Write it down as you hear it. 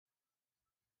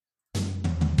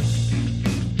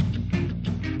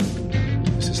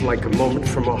It's like a moment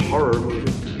from a horror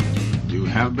movie. You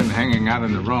have been hanging out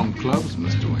in the wrong clubs,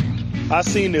 Mr. Wayne. I've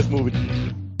seen this movie.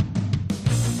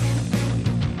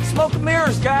 Smoke and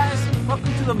mirrors, guys.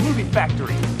 Welcome to the movie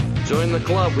factory. Join the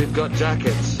club. We've got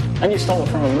jackets. And you stole it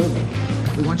from a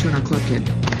movie. We want you in our club, kid.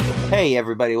 Hey,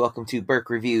 everybody. Welcome to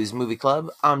Burke Reviews Movie Club.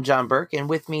 I'm John Burke, and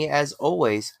with me, as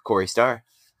always, Corey Starr.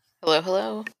 Hello,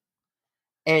 hello.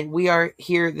 And we are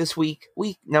here this week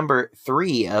number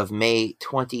 3 of May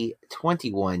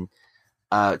 2021,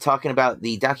 talking about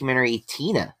the documentary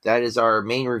Tina. That is our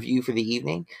main review for the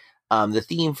evening. The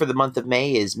theme for the month of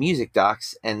May is music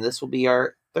docs, and this will be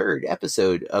our 3rd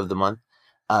episode of the month.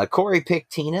 Corey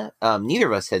picked Tina. Neither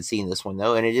of us had seen this one,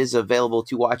 though, and it is available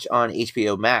to watch on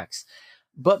HBO Max.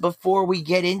 But before we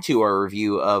get into our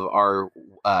review of our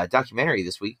documentary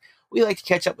this week, we like to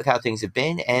catch up with how things have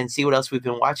been and see what else we've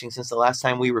been watching since the last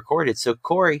time we recorded. So,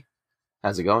 Corey,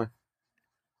 how's it going?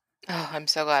 Oh, I'm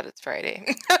so glad it's Friday.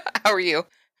 How are you?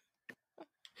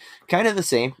 Kind of the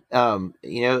same.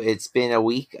 It's been a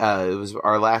week. It was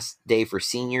our last day for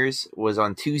seniors was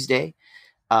on Tuesday.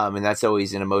 And that's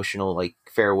always an emotional,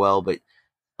 farewell, but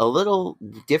a little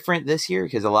different this year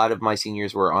because a lot of my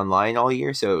seniors were online all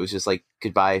year. So it was just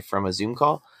goodbye from a Zoom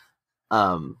call.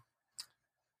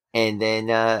 And then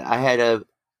I had a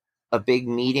big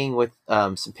meeting with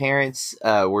some parents.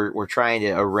 We're trying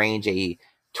to arrange a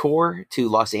tour to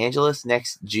Los Angeles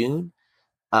next June.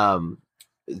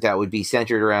 That would be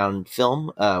centered around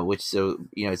film,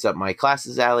 it's up my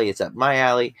class's alley. It's up my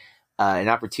alley. An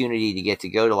opportunity to get to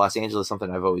go to Los Angeles, something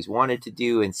I've always wanted to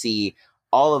do, and see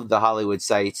all of the Hollywood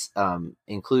sites,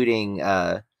 including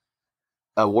a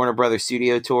Warner Brothers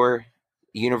studio tour,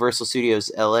 Universal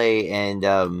Studios LA,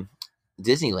 and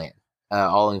Disneyland,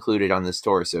 all included on this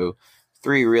tour. So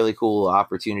 3 really cool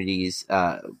opportunities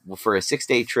for a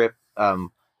 6-day trip.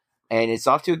 And it's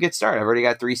off to a good start. I've already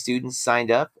got 3 students signed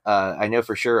up. I know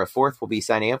for sure a 4th will be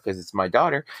signing up because it's my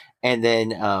daughter. And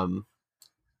then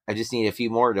I just need a few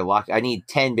more to lock. I need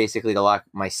 10 basically to lock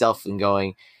myself in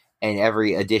going. And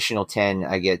every additional 10,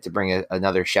 I get to bring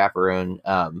another chaperone.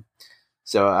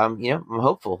 So I'm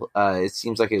hopeful. It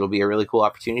seems like it'll be a really cool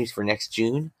opportunity for next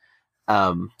June.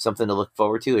 Something to look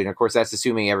forward to. And of course, that's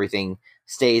assuming everything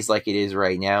stays like it is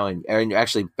right now. And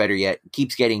actually, better yet,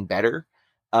 keeps getting better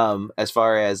as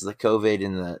far as the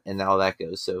COVID and all that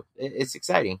goes. So it's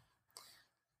exciting.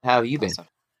 How have you been?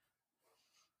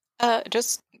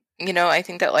 Just, I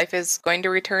think that life is going to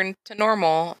return to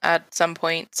normal at some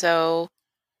point. So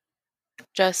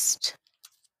just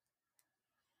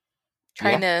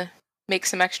trying to make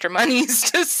some extra monies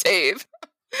to save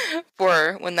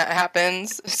for when that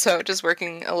happens. So just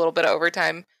working a little bit of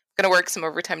overtime. Gonna work some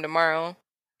overtime tomorrow.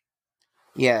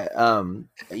 Yeah,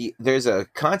 there's a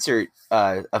concert.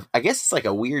 I guess it's like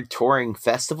a weird touring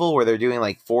festival where they're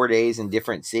doing 4 days in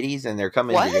different cities, and they're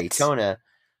coming to Daytona.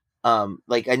 I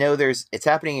know it's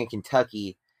happening in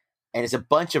Kentucky, and it's a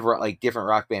bunch of different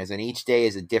rock bands, and each day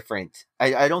is a different.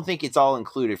 I don't think it's all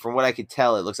included. From what I could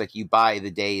tell, it looks like you buy the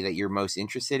day that you're most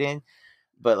interested in.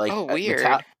 But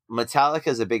weird. Metallica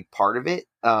is a big part of it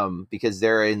because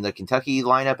they're in the Kentucky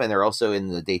lineup and they're also in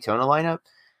the Daytona lineup,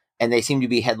 and they seem to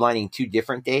be headlining 2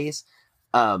 different days.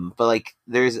 But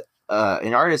there's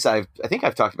an artist I think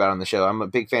I've talked about on the show. I'm a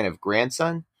big fan of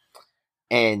Grandson,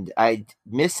 and I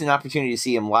missed an opportunity to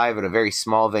see him live at a very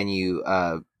small venue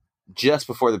just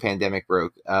before the pandemic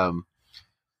broke.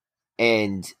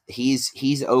 And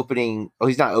he's opening. Oh,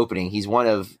 he's not opening. He's one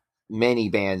of many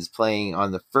bands playing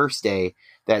on the first day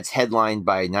that's headlined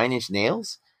by Nine Inch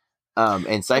Nails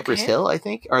and Cypress Hill, I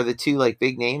think, are the 2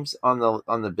 big names on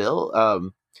the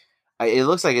bill. It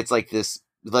looks like it's this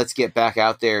let's get back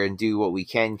out there and do what we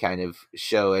can kind of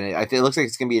show, and it looks like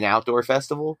it's gonna be an outdoor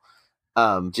festival.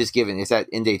 Just given it's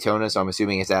in Daytona, so I'm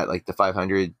assuming it's at the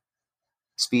 500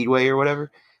 Speedway or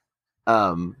whatever.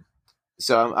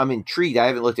 So I'm intrigued. I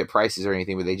haven't looked at prices or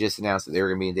anything, but they just announced that they were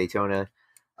gonna be in Daytona.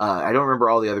 I don't remember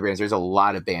all the other bands. There's a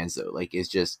lot of bands though. It's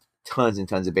just tons and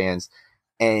tons of bands.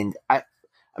 And I'm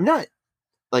not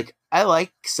I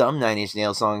like some Nine Inch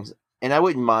Nails songs, and I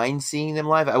wouldn't mind seeing them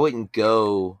live. I wouldn't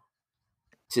go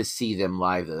to see them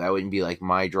live though. That wouldn't be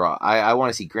my draw. I want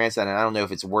to see Grandson, and I don't know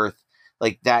if it's worth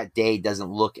that day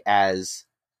doesn't look as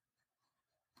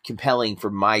compelling for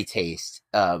my taste.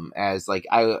 As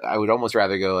I would almost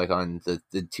rather go on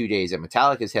the 2 days that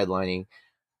Metallica's headlining,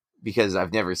 because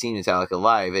I've never seen Metallica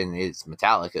live, and it's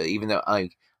Metallica, even though I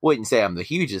wouldn't say I'm the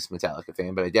hugest Metallica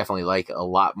fan, but I definitely like a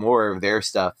lot more of their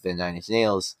stuff than Nine Inch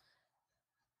Nails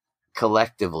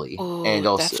collectively. Ooh, and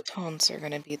also Deftones are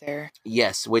going to be there.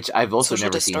 Yes, which I've also Social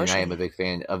never seen, and I Distortion. am a big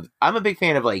fan of. I'm a big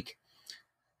fan of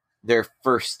their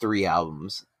first 3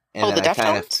 albums. and then the I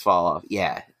kind of Deftones? fall off.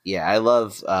 Yeah, I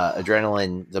love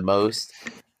Adrenaline the most,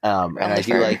 and Around I the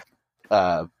do Fur. like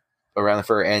Around the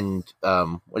Fur and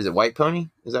what is it, White Pony?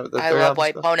 Is that what the I third love album's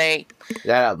White called? Pony.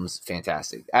 That album's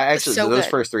fantastic. Actually, so those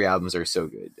good. first 3 albums are so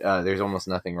good. There's almost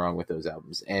nothing wrong with those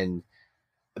albums,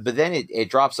 but then it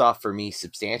drops off for me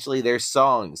substantially. There's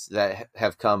songs that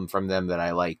have come from them that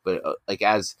I like, but like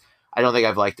as I don't think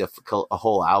I've liked a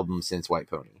whole album since White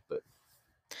Pony. But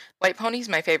White Pony's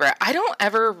my favorite. I don't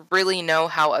ever really know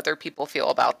how other people feel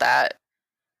about that.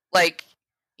 Like,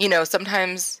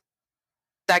 sometimes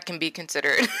that can be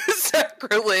considered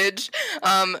sacrilege.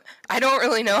 I don't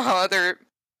really know how other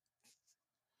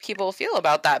people feel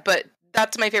about that, but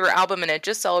that's my favorite album, and it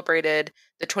just celebrated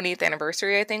the 20th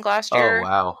anniversary, I think, last year. oh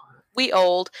wow, We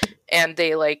old, and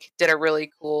they did a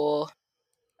really cool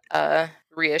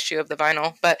reissue of the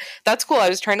vinyl. But that's cool. I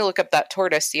was trying to look up that tour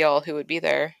to see all who would be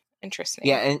there. Interesting.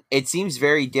 yeah, and it seems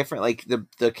very different. Like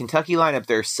the Kentucky lineup,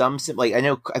 there's some like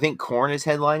I think Korn is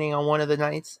headlining on one of the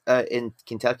nights in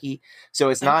Kentucky, so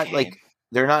it's not Okay. like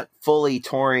they're not fully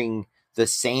touring the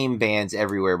same bands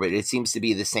everywhere, but it seems to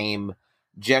be the same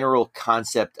general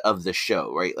concept of the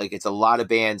show, right? Like it's a lot of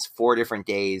bands, 4 different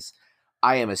days.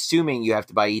 I am assuming you have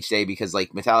to buy each day because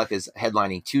like Metallica's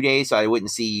headlining 2 days, so I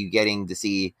wouldn't see you getting to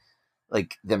see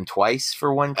like them twice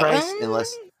for one price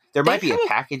unless there might be a have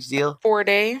package deal.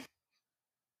 4-day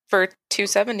for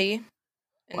 $270.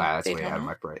 Wow, that's way out of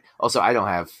my price. Also, I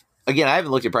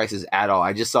haven't looked at prices at all.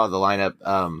 I just saw the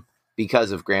lineup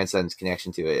because of Grandson's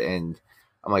connection to it, and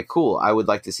I'm like, cool. I would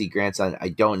like to see Grandson. I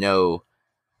don't know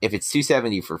if it's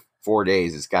 $270 for 4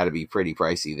 days. It's got to be pretty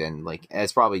pricey. Then, like,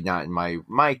 it's probably not in my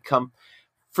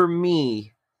for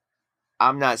me.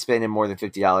 I'm not spending more than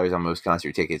 $50 on most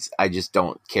concert tickets. I just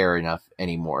don't care enough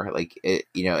anymore. Like,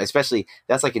 especially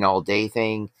that's like an all day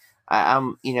thing.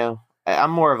 I'm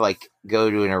more of like go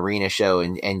to an arena show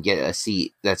and get a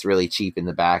seat that's really cheap in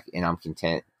the back, and I'm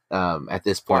content at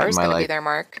this point in my life. Be there,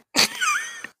 Mark.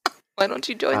 Why don't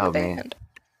you join the band? Man.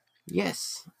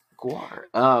 Yes,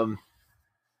 Guar.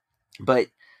 But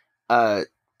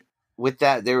with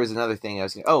that, there was another thing I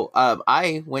was.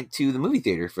 I went to the movie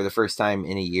theater for the first time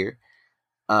in a year.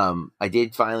 I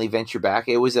did finally venture back.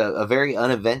 It was a very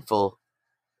uneventful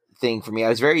thing for me. I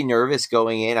was very nervous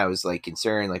going in. I was like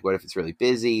concerned, like, what if it's really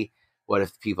busy? What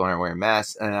if people aren't wearing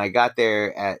masks? And I got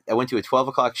there I went to a 12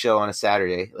 o'clock show on a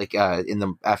Saturday, like in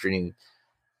the afternoon,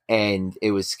 and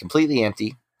it was completely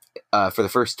empty for the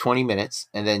first 20 minutes.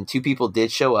 And then 2 people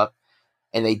did show up,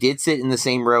 and they did sit in the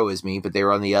same row as me, but they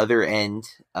were on the other end.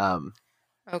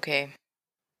 Okay.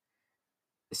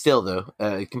 Still, though,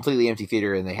 a completely empty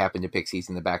theater, and they happened to pick seats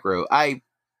in the back row. I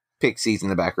picked seats in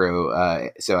the back row,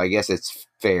 so I guess it's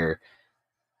fair.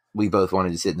 We both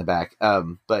wanted to sit in the back.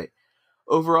 But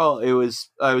overall,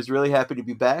 I was really happy to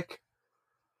be back.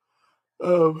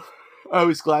 I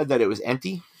was glad that it was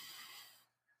empty.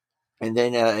 And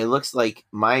then it looks like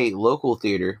my local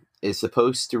theater is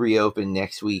supposed to reopen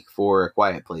next week for A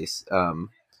Quiet Place.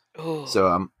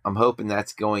 So I'm hoping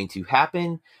that's going to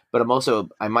happen, but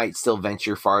I might still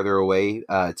venture farther away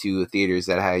to theaters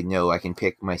that I know I can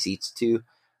pick my seats to.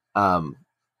 I'm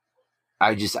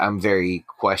very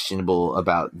questionable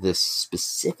about this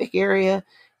specific area,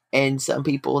 and some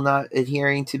people not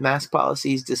adhering to mask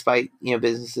policies despite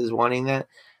businesses wanting that.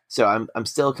 So I'm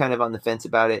still kind of on the fence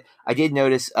about it. I did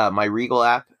notice my Regal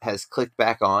app has clicked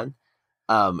back on.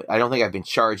 I don't think I've been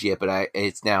charged yet, but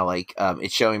it's now like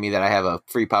it's showing me that I have a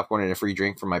free popcorn and a free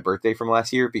drink for my birthday from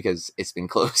last year because it's been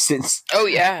closed since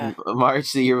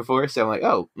March the year before. So I'm like,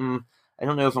 I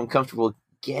don't know if I'm comfortable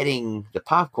getting the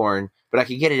popcorn, but I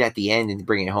could get it at the end and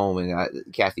bring it home,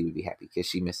 and Kathy would be happy because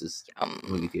she misses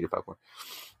movie theater popcorn.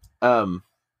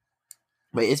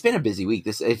 But it's been a busy week.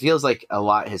 It feels like a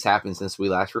lot has happened since we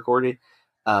last recorded.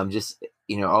 Just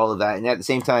all of that, and at the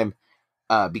same time,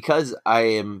 because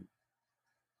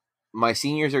my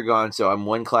seniors are gone, so I'm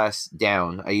 1 class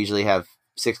down. I usually have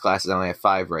 6 classes. I only have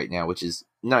 5 right now, which is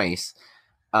nice.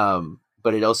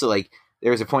 But it also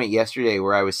there was a point yesterday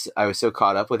where I was so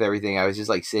caught up with everything. I was just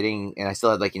sitting, and I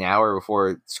still had an hour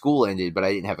before school ended, but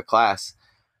I didn't have a class.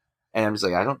 And I'm just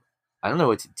I don't know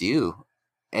what to do.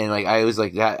 And I was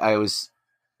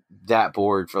that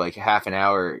bored for half an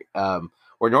hour.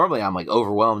 Where normally I'm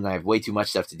overwhelmed and I have way too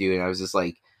much stuff to do. And I was just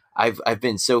I've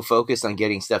been so focused on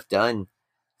getting stuff done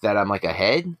that I'm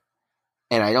ahead.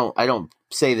 And I don't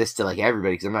say this to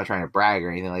everybody because I'm not trying to brag or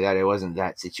anything like that. It wasn't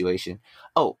that situation.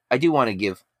 Oh, I do want to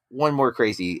give one more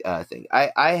crazy thing.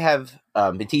 I have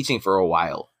been teaching for a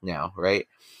while now, right?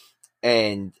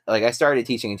 And I started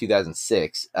teaching in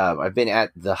 2006. I've been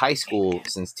at the high school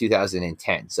since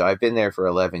 2010. So I've been there for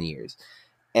 11 years.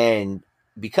 And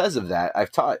because of that,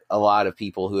 I've taught a lot of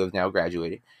people who have now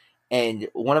graduated. And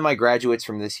one of my graduates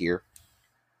from this year,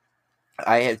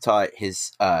 I have taught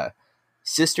his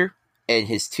sister and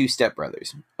his 2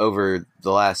 stepbrothers over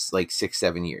the last like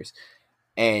 6-7 years.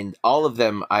 And all of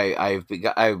them I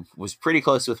was pretty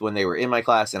close with when they were in my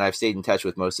class, and I've stayed in touch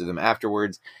with most of them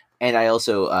afterwards. And I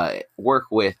also work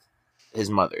with his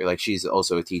mother. Like, she's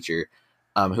also a teacher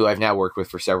who I've now worked with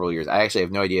for several years. I actually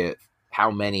have no idea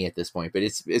how many at this point, but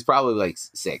it's probably like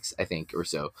 6, I think, or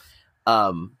so.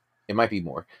 It might be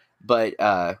more. But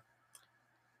I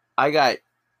got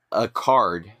a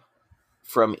card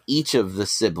from each of the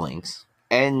siblings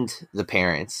and the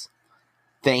parents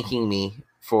thanking me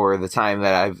for the time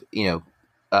that I've,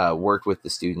 worked with the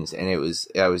students. And I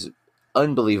was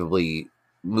unbelievably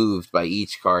moved by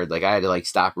each card. Like, I had to like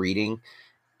stop reading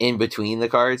in between the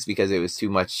cards because it was too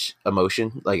much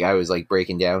emotion. Like, I was like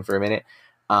breaking down for a minute.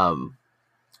 And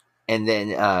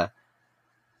then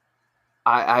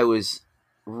I was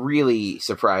really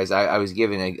surprised. I was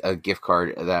given a gift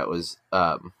card that was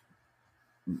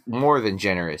more than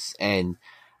generous, and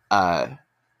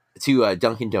to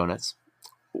Dunkin' Donuts,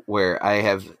 where I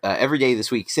have every day this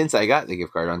week since I got the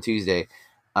gift card on Tuesday,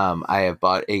 I have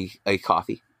bought a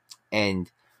coffee,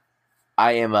 and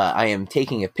I am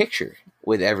taking a picture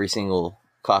with every single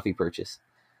coffee purchase,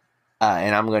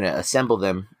 and I'm going to assemble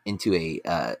them into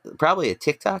a probably a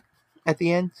TikTok at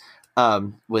the end,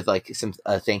 with like some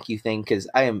thank you thing, because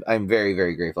I'm very,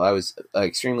 very grateful. I was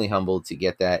extremely humbled to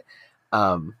get that.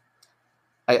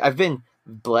 I've been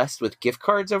blessed with gift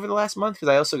cards over the last month because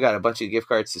I also got a bunch of gift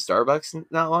cards to Starbucks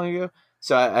not long ago.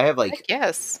 So I have like,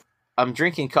 yes, I'm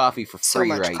drinking coffee for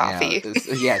free right coffee. now.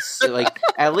 Yes, like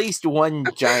at least one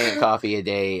giant coffee a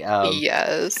day.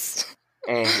 Yes.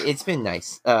 And it's been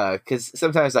nice because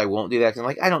sometimes I won't do that because I'm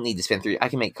like, I don't need to spend I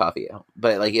can make coffee at home.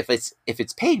 But like if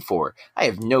it's paid for, I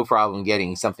have no problem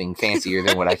getting something fancier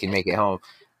than what I can make at home.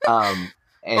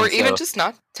 Or even just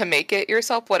not to make it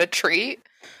yourself. What a treat!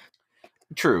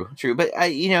 True. But I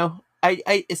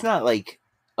it's not like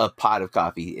a pot of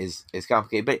coffee is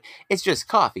complicated, but it's just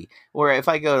coffee. Where if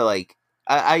I go to like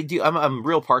I'm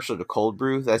real partial to cold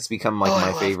brew. That's become like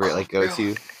my favorite like go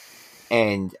to.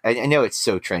 And I know it's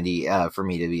so trendy for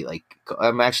me to be like,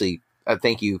 I'm actually,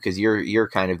 thank you, because you're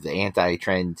kind of the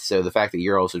anti-trend. So the fact that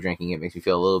you're also drinking it makes me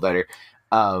feel a little better.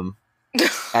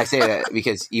 I say that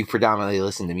because you predominantly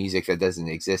listen to music that doesn't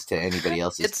exist to anybody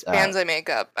else's. It's bands I make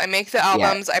up. I make the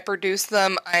albums, I produce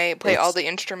them, I play all the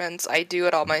instruments, I do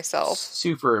it all myself.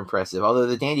 Super impressive. Although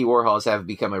the Dandy Warhols have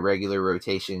become a regular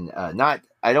rotation. I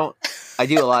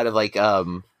do a lot of like,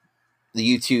 the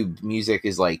YouTube music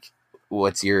is like,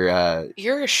 what's your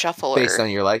you're a shuffler based on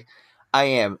your life. I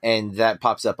am, and that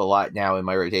pops up a lot now in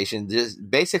my rotation. Just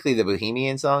basically the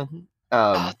Bohemian song.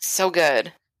 It's so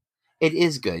good. It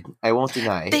is good, I won't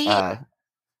deny.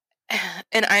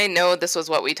 And I know this was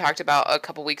what we talked about a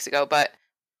couple weeks ago, or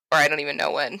I don't even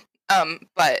know when.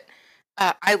 But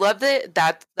I love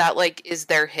that like is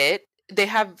their hit. They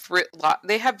have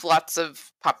lots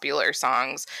of popular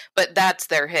songs, but that's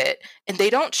their hit, and they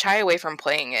don't shy away from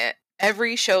playing it.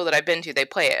 Every show that I've been to, they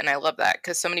play it, and I love that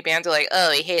because so many bands are like, "Oh,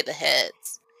 we hate the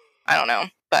hits." I don't know,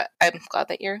 but I'm glad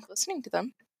that you're listening to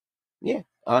them. Yeah,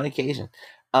 on occasion,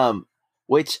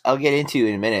 which I'll get into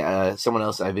in a minute. Someone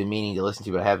else I've been meaning to listen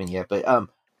to, but I haven't yet. But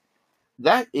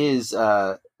that is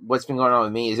what's been going on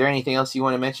with me. Is there anything else you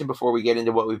want to mention before we get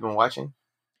into what we've been watching?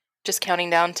 Just counting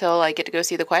down till I get to go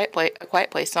see A Quiet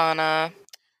Place on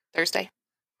Thursday.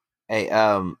 Hey,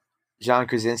 John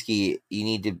Krasinski, you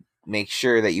need to make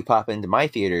sure that you pop into my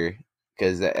theater,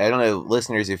 because I don't know,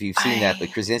 listeners, if you've seen that,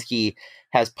 but Krasinski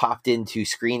has popped into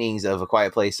screenings of A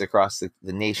Quiet Place across the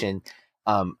nation.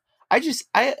 I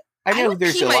know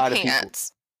there's a lot of people.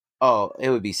 Oh,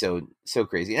 it would be so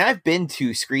crazy. And I've been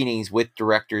to screenings with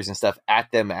directors and stuff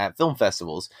at film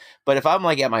festivals. But if I'm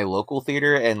like at my local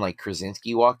theater and like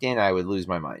Krasinski walked in, I would lose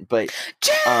my mind. But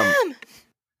Jim!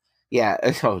 Yeah.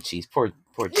 Oh, geez, poor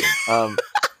Jim.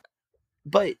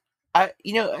 But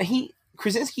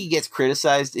Krasinski gets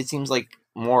criticized, it seems like,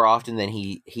 more often than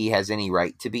he has any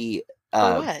right to be.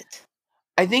 For what?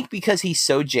 I think because he's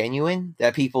so genuine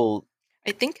that people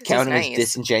count him as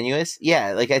disingenuous.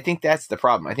 Yeah, like I think that's the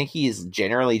problem. I think he is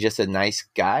generally just a nice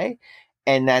guy,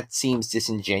 and that seems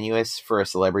disingenuous for a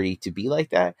celebrity to be like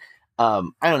that. I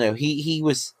don't know. He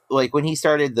was like, when he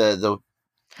started the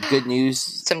good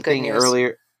news thing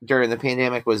earlier during the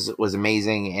pandemic was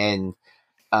amazing, and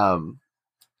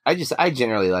I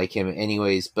generally like him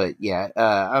anyways. But yeah,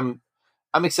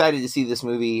 I'm excited to see this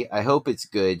movie. I hope it's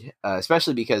good,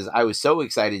 especially because I was so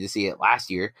excited to see it last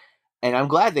year, and I'm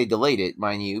glad they delayed it,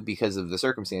 mind you, because of the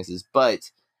circumstances.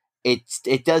 But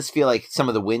it does feel like some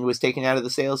of the wind was taken out of the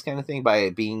sails kind of thing by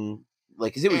it being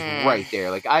like, because it was right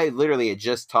there. Like, I literally had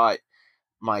just taught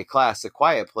my class A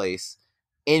Quiet Place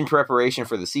in preparation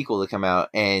for the sequel to come out,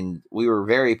 and we were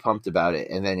very pumped about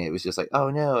it. And then it was just like, oh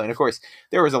no. And of course,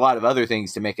 there was a lot of other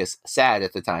things to make us sad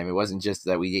at the time. It wasn't just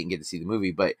that we didn't get to see the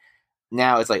movie, but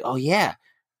now it's like, oh yeah,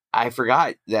 I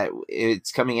forgot that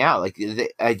it's coming out. Like,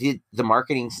 the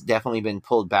marketing's definitely been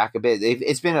pulled back a bit.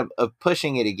 It's been a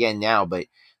pushing it again now, but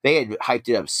they had hyped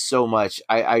it up so much.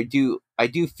 I do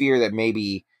fear that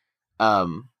maybe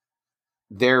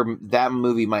that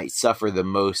movie might suffer the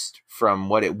most from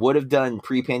what it would have done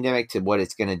pre-pandemic to what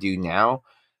it's going to do now,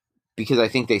 because I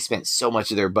think they spent so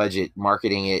much of their budget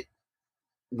marketing it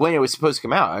when it was supposed to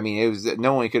come out. I mean, it was,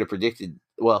 no one could have predicted.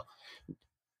 Well,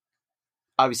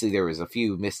 obviously there was a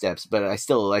few missteps, but I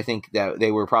think that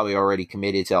they were probably already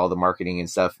committed to all the marketing and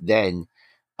stuff then.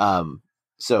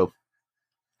 So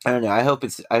I don't know. I hope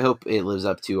it lives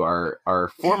up to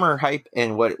our former hype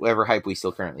and whatever hype we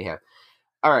still currently have.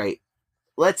 All right,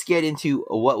 let's get into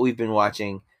what we've been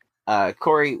watching.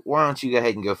 Corey, why don't you go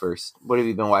ahead and go first? What have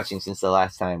you been watching since the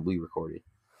last time we recorded?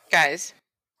 Guys,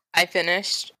 I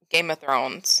finished Game of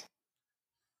Thrones.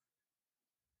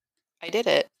 I did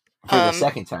it. For the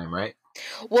second time, right?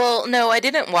 Well, no, I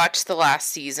didn't watch the last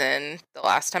season. The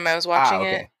last time I was watching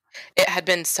it had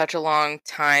been such a long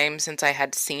time since I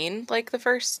had seen like the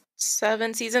first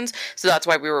 7 seasons. So that's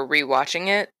why we were rewatching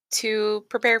it to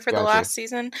prepare for the last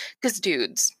season. Because,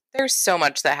 dudes, there's so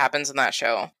much that happens in that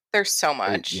show. There's so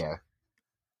much. Yeah.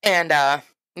 And,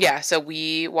 so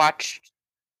we watched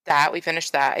that. We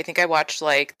finished that. I think I watched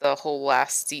like the whole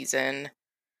last season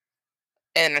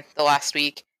in the last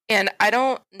week. And I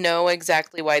don't know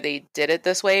exactly why they did it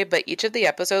this way, but each of the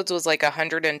episodes was like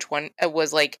 120. It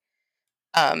was like,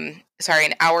 an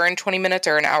hour and 20 minutes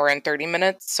or an hour and 30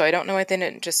 minutes. So I don't know why they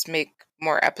didn't just make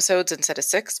more episodes instead of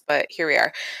 6, but here we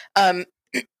are. I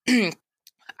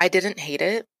didn't hate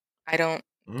it. I don't.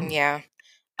 Yeah.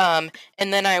 And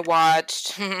then I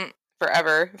watched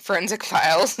forever Forensic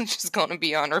Files, which is going to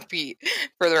be on repeat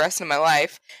for the rest of my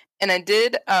life. And I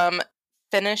did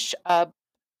finish up.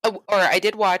 I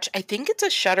did watch, I think it's a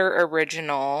Shudder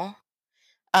original,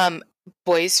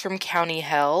 Boys from County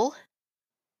Hell.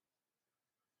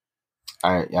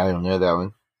 I don't know that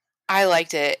one. I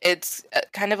liked it. It's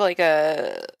kind of like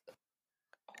a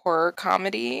horror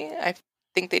comedy. I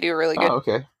think they do a really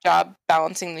good job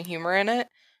balancing the humor in it.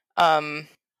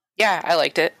 Yeah, I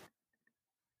liked it.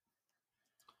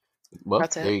 Well,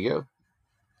 there you go.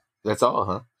 That's all,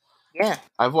 huh? Yeah.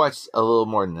 I've watched a little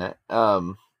more than that.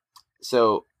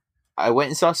 So I went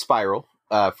and saw Spiral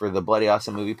for the Bloody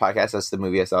Awesome Movie Podcast. That's the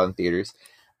movie I saw in theaters.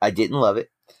 I didn't love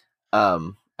it.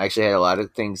 I actually had a lot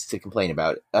of things to complain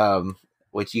about,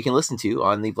 which you can listen to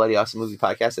on the Bloody Awesome Movie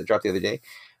Podcast that dropped the other day.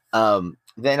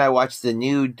 Then I watched the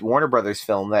new Warner Brothers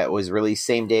film that was released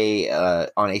same day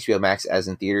on HBO Max as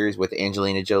in theaters with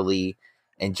Angelina Jolie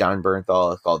and John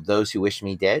Bernthal, called Those Who Wish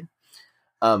Me Dead.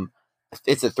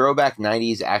 It's a throwback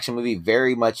 90s action movie,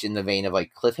 very much in the vein of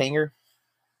like Cliffhanger.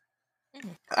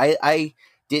 I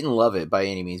didn't love it by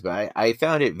any means, but I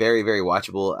found it very, very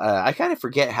watchable. I kind of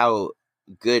forget how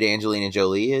good Angelina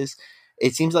Jolie is.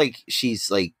 It seems like she's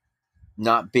like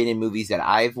not been in movies that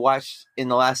I've watched in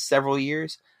the last several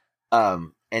years.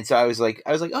 And so I was like,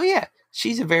 oh yeah,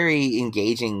 she's a very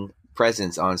engaging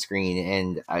presence on screen,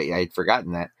 and I'd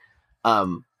forgotten that.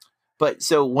 But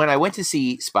so when I went to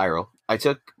see Spiral, I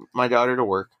took my daughter to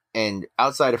work, and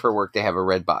outside of her work, they have a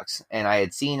Redbox. And I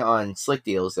had seen on Slick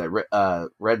Deals that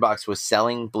Redbox was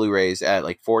selling Blu-rays at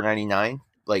like $4.99,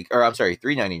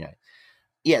 $3.99.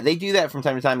 Yeah, they do that from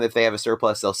time to time. If they have a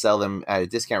surplus, they'll sell them at a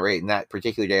discount rate. And that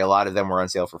particular day, a lot of them were on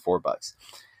sale for $4.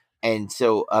 And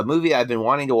so a movie I've been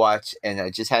wanting to watch, and I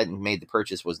just hadn't made the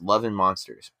purchase, was Love and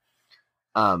Monsters.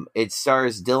 It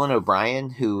stars Dylan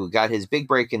O'Brien, who got his big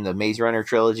break in the Maze Runner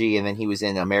trilogy, and then he was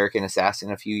in American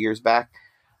Assassin a few years back.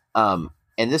 And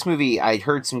this movie, I'd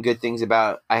heard some good things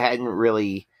about. I hadn't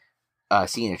really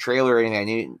seen a trailer or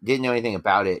anything. Didn't know anything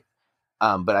about it.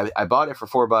 But I bought it for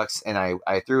 $4, and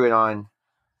I threw it on,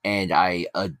 and I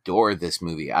adore this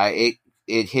movie.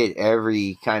 It hit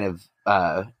every kind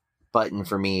of button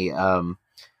for me.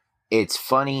 It's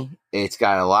funny. It's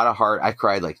got a lot of heart. I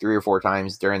cried like 3 or 4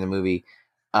 times during the movie.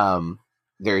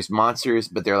 There's monsters,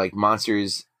 but they're like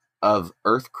monsters of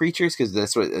Earth creatures, because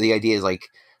that's what the idea is. Like,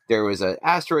 there was an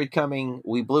asteroid coming,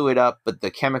 we blew it up, but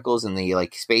the chemicals and the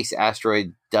like space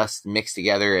asteroid dust mixed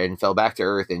together and fell back to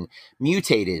Earth and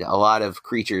mutated a lot of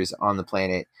creatures on the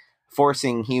planet,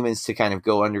 forcing humans to kind of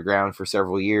go underground for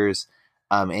several years.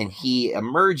 And he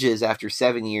emerges after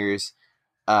 7 years,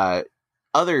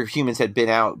 other humans had been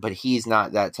out, but he's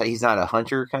not he's not a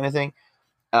hunter kind of thing.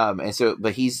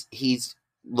 But he's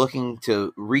looking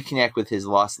to reconnect with his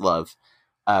lost love,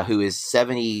 who is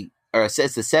 70, or it's a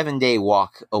 7-day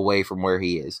walk away from where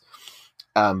he is.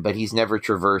 But he's never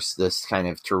traversed this kind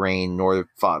of terrain nor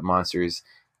fought monsters.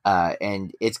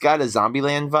 And it's got a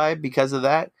Zombieland vibe because of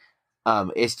that.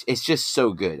 It's just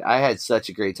so good. I had such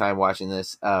a great time watching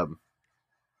this.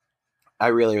 I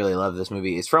really, really love this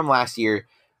movie. It's from last year,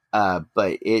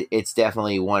 but it's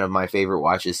definitely one of my favorite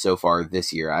watches so far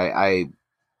this year.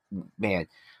 Man,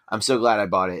 I'm so glad I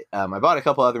bought it. I bought a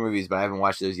couple other movies, but I haven't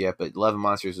watched those yet. But Love and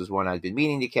Monsters was one I'd been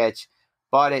meaning to catch.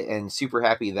 Bought it, and super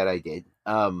happy that I did.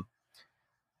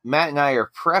 Matt and I are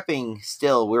prepping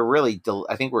still. We're really,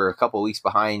 I think we're a couple weeks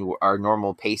behind our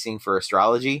normal pacing for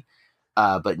astrology.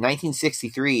 But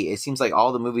 1963, it seems like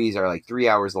all the movies are like 3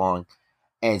 hours long.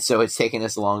 And so it's taken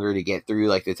us longer to get through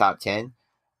like the top 10.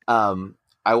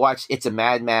 I watched It's a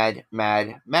Mad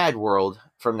World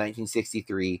from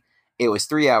 1963. It was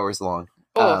 3 hours long.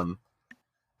 Oh.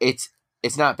 It's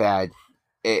not bad.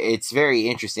 It's very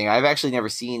interesting. I've actually never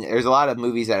seen, there's a lot of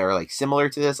movies that are like similar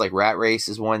to this, like Rat Race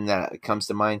is one that comes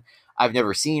to mind. I've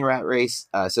never seen Rat Race.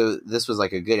 So this was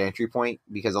like a good entry point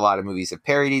because a lot of movies have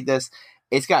parodied this.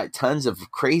 It's got tons of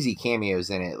crazy cameos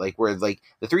in it, like where like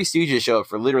the Three Stooges show up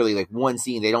for literally like one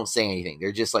scene. They don't say anything.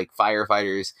 They're just like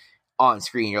firefighters on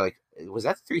screen. You're like, was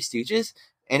that the Three Stooges?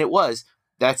 And it was.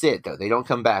 That's it though. They don't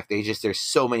come back. there's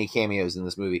so many cameos in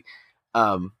this movie.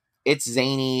 It's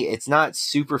zany. It's not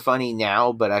super funny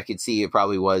now, but I could see it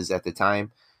probably was at the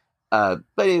time. But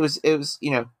it was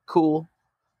cool.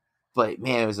 But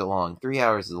man, it was 3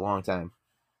 hours is a long time.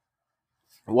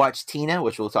 Watched Tina,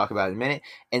 which we'll talk about in a minute,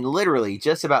 and literally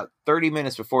just about 30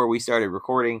 minutes before we started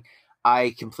recording,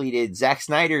 I completed Zack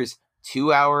Snyder's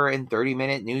 2 hour and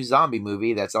 30-minute new zombie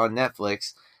movie that's on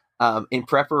Netflix, in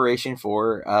preparation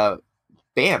for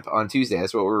BAMP on Tuesday.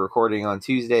 That's what we're recording on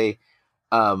Tuesday.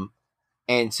 And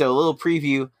so a little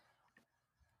preview.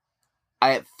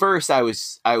 At first I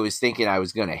was thinking I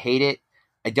was gonna hate it.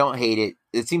 I don't hate it.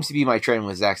 It seems to be my trend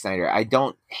with Zack Snyder. I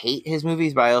don't hate his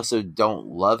movies, but I also don't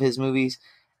love his movies.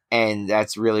 And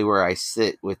that's really where I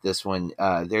sit with this one.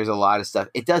 There's a lot of stuff.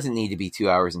 It doesn't need to be 2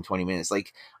 hours and 20 minutes.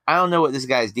 Like, I don't know what this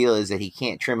guy's deal is that he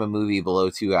can't trim a movie below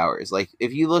 2 hours. Like,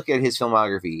 if you look at his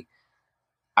filmography,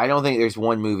 I don't think there's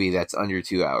one movie that's under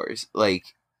 2 hours. Like,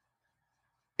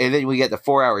 and then we got the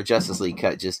 4-hour Justice League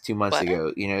cut just 2 months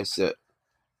ago, so,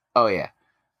 oh yeah.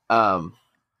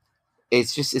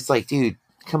 It's like, dude,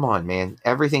 come on, man.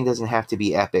 Everything doesn't have to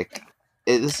be epic.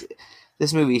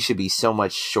 This movie should be so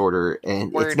much shorter,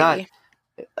 and Wordy. It's not,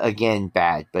 again,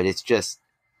 bad, but it's just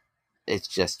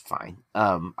fine.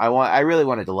 I really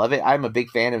wanted to love it. I'm a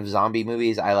big fan of zombie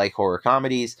movies. I like horror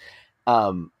comedies.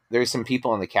 There's some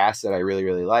people in the cast that I really,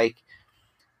 really like,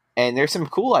 and there's some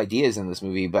cool ideas in this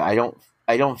movie, but I don't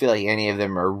feel like any of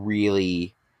them are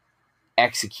really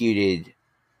executed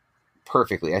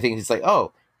perfectly. I think it's like,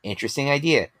 oh, interesting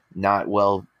idea, not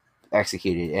well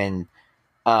executed, and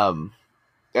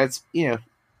that's, you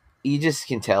just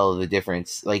can tell the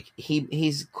difference. Like,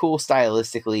 he's cool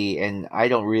stylistically, and I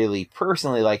don't really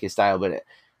personally like his style, but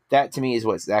that to me is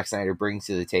what Zack Snyder brings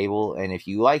to the table. And if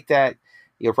you like that,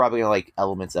 you're probably gonna like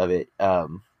elements of it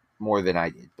more than I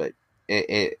did. But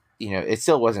it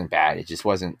still wasn't bad. It just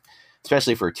wasn't,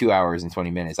 especially for 2 hours and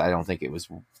 20 minutes. I don't think it was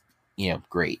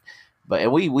great.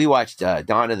 But we watched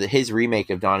his remake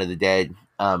of Dawn of the Dead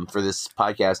for this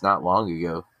podcast not long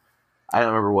ago. I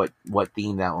don't remember what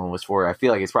theme that one was for. I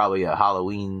feel like it's probably a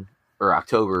Halloween or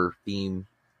October theme.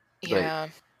 Yeah.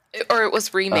 Or it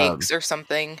was remakes or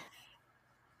something.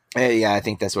 Yeah, I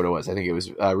think that's what it was. I think it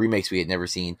was remakes we had never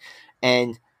seen.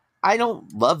 And I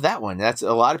don't love that one. That's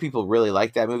a lot of people really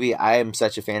like that movie. I am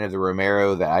such a fan of the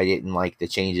Romero that I didn't like the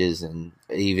changes and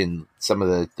even some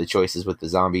of the choices with the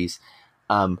zombies.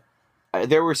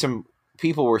 There were some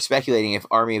people were speculating if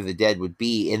Army of the Dead would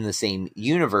be in the same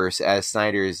universe as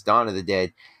Snyder's Dawn of the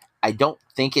Dead. I don't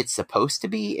think it's supposed to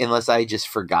be, unless I just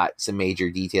forgot some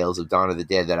major details of Dawn of the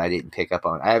Dead that I didn't pick up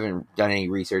on. I haven't done any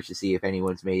research to see if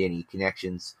anyone's made any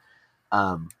connections.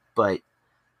 But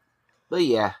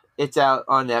yeah, it's out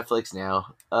on Netflix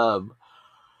now.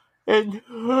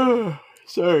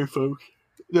 Sorry, folks.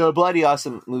 The Bloody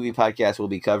Awesome Movie Podcast will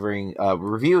be covering,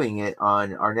 reviewing it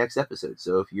on our next episode.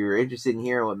 So if you're interested in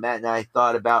hearing what Matt and I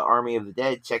thought about Army of the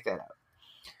Dead, check that out.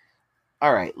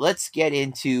 All right, let's get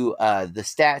into the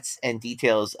stats and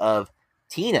details of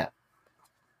Tina.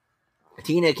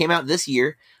 Tina came out this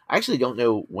year. I actually don't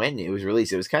know when it was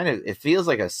released. It feels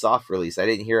like a soft release. I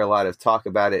didn't hear a lot of talk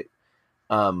about it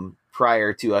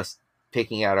prior to us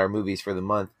picking out our movies for the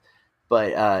month.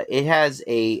 but it has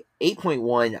a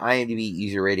 8.1 IMDb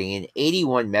user rating and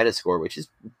 81 Metascore, which is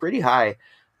pretty high.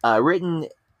 Written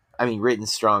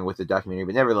strong with the documentary,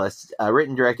 but nevertheless,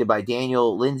 written directed by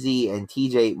Daniel Lindsay and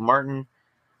TJ Martin.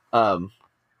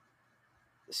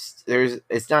 There's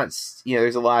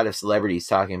a lot of celebrities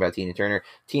talking about Tina Turner.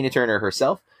 Tina Turner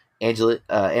herself,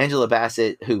 Angela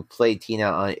Bassett, who played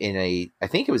Tina in I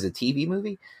think it was a TV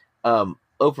movie.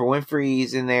 Oprah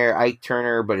Winfrey's in there. Ike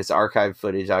Turner, but it's archived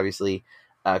footage, obviously.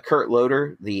 Kurt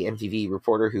Loder, the MTV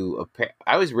reporter, who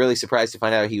I was really surprised to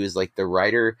find out he was like the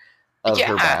writer of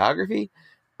her biography.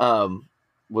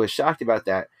 Was shocked about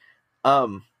that.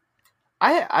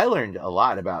 I learned a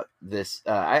lot about this.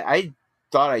 I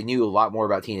thought I knew a lot more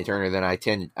about Tina Turner than I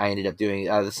ended up doing.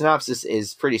 The synopsis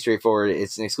is pretty straightforward.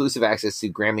 It's an exclusive access to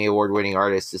Grammy Award-winning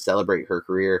artists to celebrate her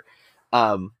career.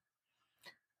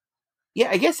 Yeah,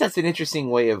 I guess that's an interesting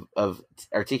way of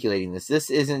articulating this. This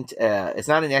isn't, it's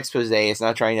not an expose. It's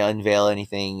not trying to unveil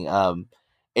anything.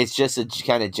 It's just a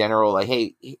kind of general, like,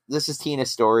 hey, this is Tina's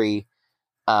story.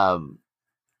 And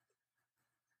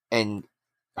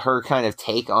her kind of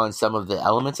take on some of the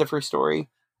elements of her story.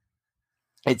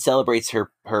 It celebrates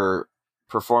her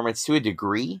performance to a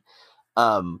degree.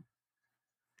 I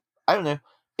don't know.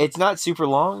 It's not super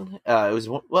long. It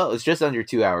was just under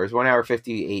 2 hours, 1 hour,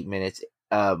 58 minutes.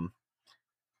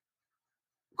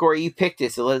 Corey, you picked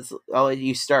it, so I'll let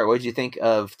you start. What did you think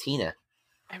of Tina?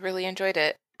 I really enjoyed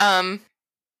it.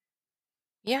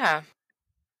 Yeah.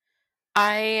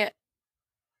 I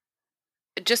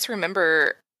just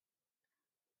remember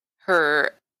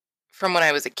her from when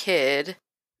I was a kid.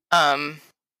 Some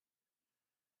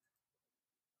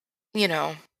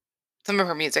of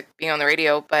her music being on the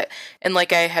radio, and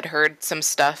like I had heard some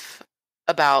stuff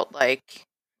about like,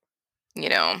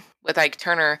 with Ike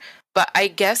Turner, but I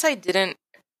guess I didn't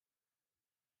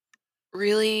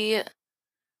really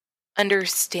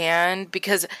understand,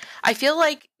 because I feel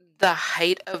like the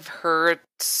height of her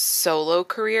solo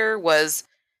career was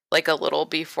like a little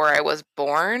before I was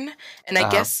born, and I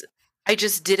guess I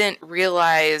just didn't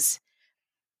realize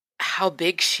how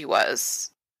big she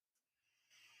was.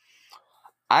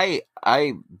 I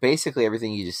basically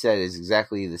everything you just said is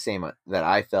exactly the same that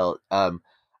I felt.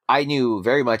 I knew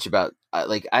very much about,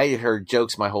 like, I had heard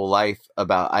jokes my whole life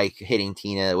about Ike hitting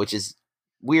Tina, which is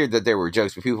weird that there were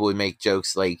jokes, but people would make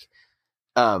jokes like,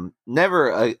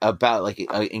 never about like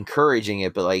encouraging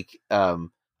it, but like,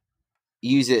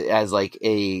 use it as like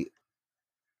a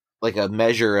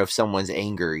measure of someone's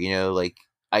anger, like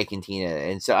Ike and Tina.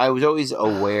 And so I was always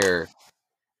aware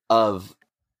of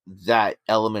that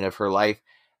element of her life.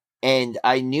 And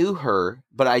I knew her,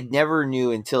 but I never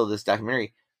knew until this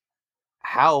documentary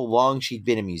how long she'd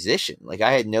been a musician. Like,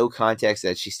 I had no context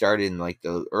that she started in like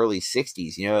the early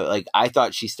 60s, like I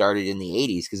thought she started in the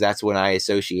 80s, because that's when I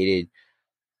associated,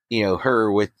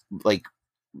 her with, like,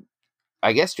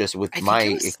 I guess just with the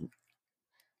late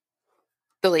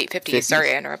 50s.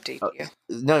 Sorry, I interrupted you.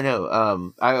 No.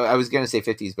 I was going to say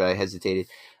 50s, but I hesitated.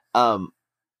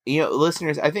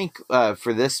 Listeners, I think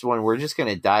for this one, we're just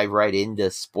going to dive right into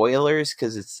spoilers,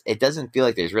 because it doesn't feel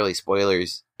like there's really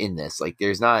spoilers in this. Like,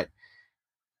 there's not.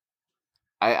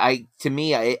 To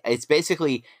me, it's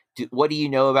basically, what do you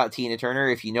know about Tina Turner?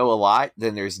 If you know a lot,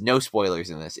 then there's no spoilers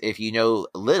in this. If you know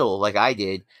little, like I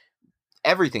did,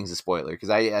 everything's a spoiler, because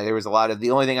there was a lot of,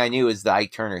 the only thing I knew is the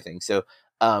Ike Turner thing. So,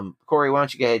 Corey, why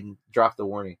don't you go ahead and drop the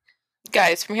warning?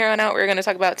 Guys, from here on out, we're going to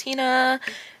talk about Tina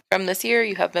from this year.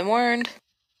 You have been warned.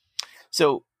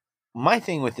 So my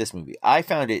thing with this movie, I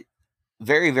found it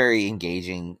very, very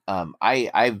engaging.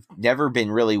 I've never been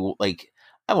really like,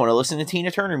 I want to listen to Tina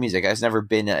Turner music. That's never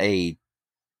been a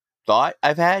thought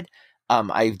I've had.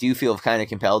 I do feel kind of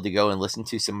compelled to go and listen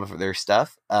to some of their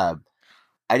stuff. I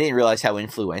didn't realize how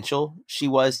influential she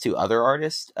was to other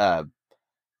artists.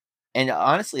 And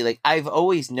honestly, like, I've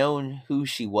always known who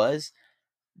she was,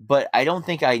 but I don't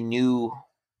think I knew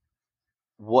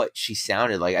what she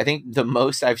sounded like. I think the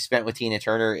most I've spent with Tina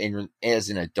Turner as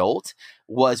an adult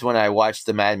was when I watched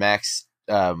the Mad Max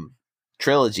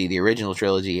trilogy, the original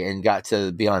trilogy, and got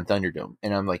to Beyond Thunderdome.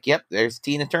 And I'm like, yep, there's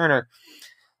Tina Turner.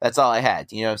 That's all I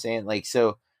had. You know what I'm saying? Like,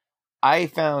 so I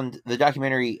found the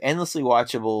documentary endlessly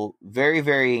watchable, very,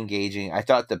 very engaging. I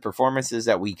thought the performances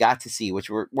that we got to see,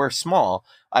 which were small,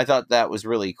 I thought that was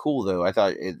really cool, though. I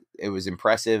thought it was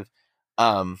impressive.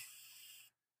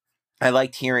 I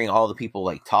liked hearing all the people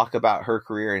like talk about her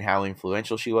career and how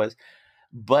influential she was.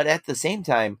 But at the same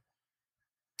time,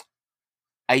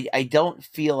 I don't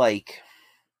feel like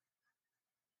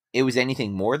it was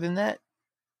anything more than that.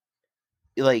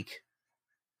 Like,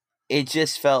 it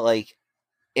just felt like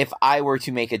if I were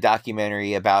to make a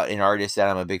documentary about an artist that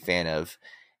I'm a big fan of,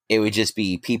 it would just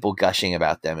be people gushing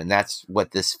about them, and that's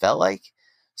what this felt like.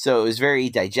 So it was very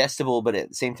digestible, but at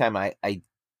the same time, I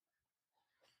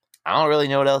don't really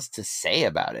know what else to say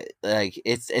about it. Like,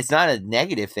 it's not a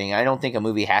negative thing. I don't think a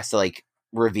movie has to like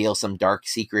reveal some dark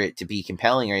secret to be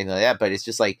compelling or anything like that. But it's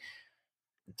just like,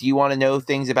 do you want to know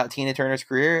things about Tina Turner's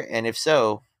career? And if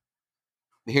so,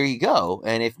 here you go.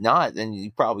 And if not, then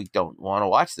you probably don't want to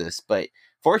watch this. But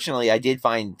fortunately, I did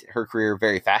find her career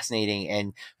very fascinating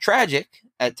and tragic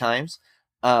at times.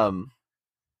 But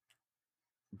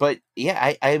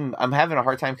yeah, I'm having a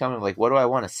hard time coming. Like, what do I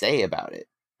want to say about it?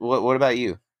 What about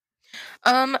you?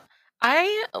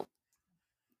 I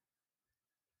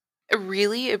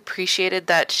really appreciated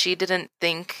that she didn't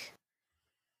think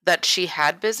that she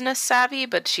had business savvy,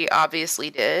 but she obviously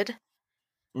did.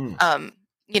 You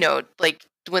know, like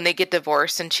when they get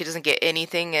divorced and she doesn't get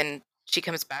anything and she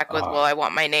comes back with, well, I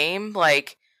want my name.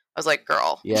 Like, I was like,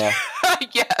 girl. Yeah.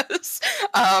 Yes.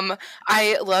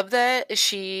 I love that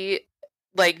she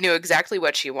like knew exactly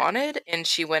what she wanted and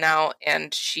she went out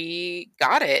and she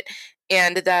got it.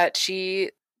 And that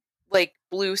she like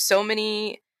blew so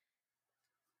many,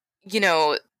 you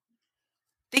know,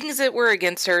 things that were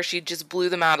against her. She just blew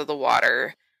them out of the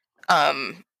water.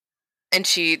 And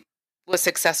she was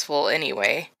successful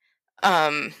anyway.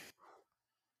 I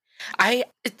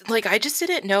just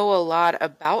didn't know a lot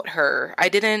about her. I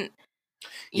didn't,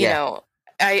 you know,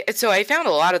 so I found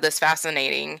a lot of this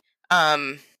fascinating.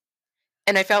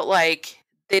 And I felt like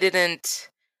they didn't,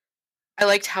 I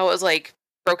liked how it was like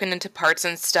broken into parts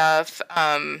and stuff.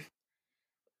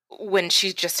 When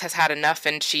she just has had enough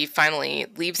and she finally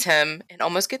leaves him and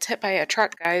almost gets hit by a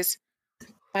truck, guys,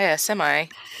 by a semi.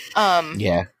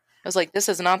 Yeah. I was like, this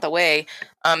is not the way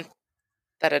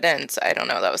that it ends. I don't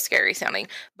know. That was scary sounding.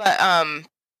 But,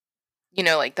 you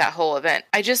know, like that whole event.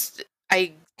 I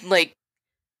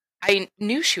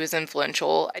knew she was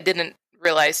influential. I didn't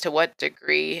realize to what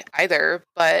degree either,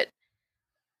 but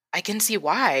I can see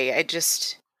why.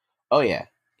 Oh, yeah.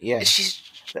 Yeah. She's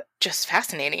just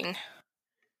fascinating.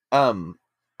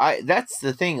 That's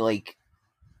the thing. Like,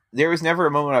 there was never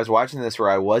a moment I was watching this where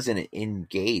I wasn't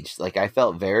engaged. Like, I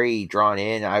felt very drawn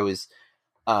in. I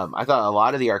thought a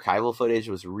lot of the archival footage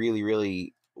was really,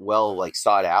 really well, like,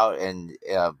 sought out, and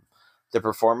the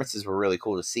performances were really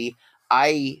cool to see.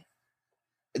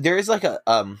 There is like a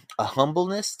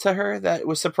humbleness to her that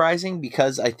was surprising,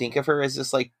 because I think of her as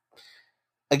this, like,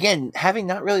 again, having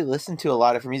not really listened to a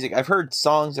lot of her music. I've heard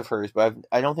songs of hers, but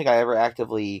I don't think I ever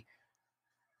actively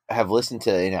have listened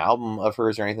to an album of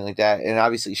hers or anything like that. And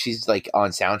obviously she's like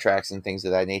on soundtracks and things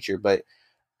of that nature, but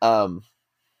I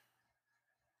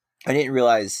didn't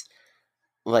realize,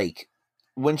 like,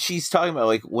 when she's talking about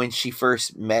like when she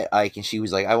first met Ike and she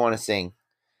was like, I want to sing,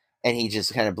 and he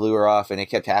just kind of blew her off and it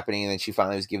kept happening, and then she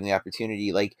finally was given the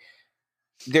opportunity. Like,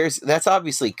 that's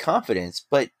obviously confidence,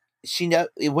 but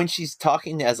when she's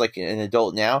talking as like an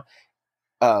adult now,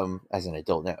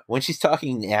 when she's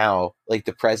talking now, like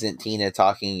the present Tina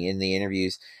talking in the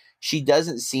interviews, she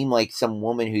doesn't seem like some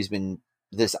woman who's been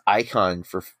this icon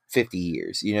for 50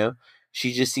 years, you know?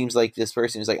 She just seems like this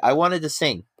person who's like, I wanted to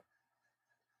sing,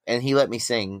 and he let me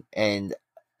sing, and,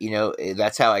 you know,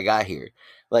 that's how I got here.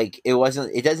 Like, and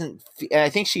I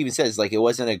think she even says, like, it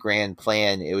wasn't a grand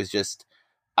plan. It was just,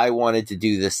 I wanted to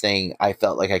do this thing. I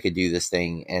felt like I could do this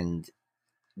thing, and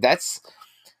that's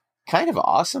kind of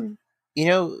awesome. You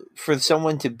know, for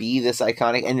someone to be this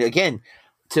iconic, and again,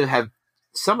 to have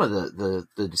some of the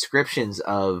descriptions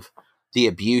of the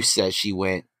abuse that she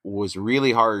went was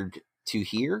really hard to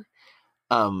hear.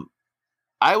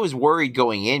 I was worried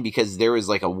going in because there was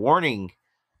like a warning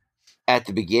at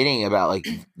the beginning about like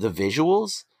the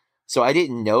visuals. So I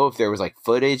didn't know if there was like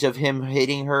footage of him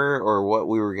hitting her or what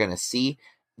we were going to see.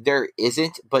 There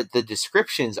isn't, but the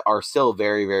descriptions are still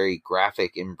very, very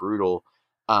graphic and brutal.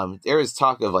 There was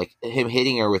talk of like him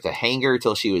hitting her with a hanger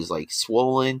till she was like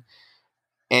swollen.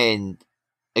 And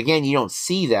again, you don't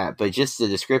see that, but just the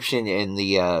description and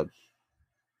the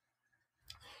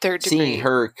third degree. Seeing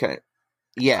her,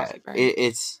 yeah,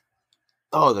 it's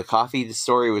the coffee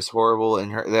story was horrible,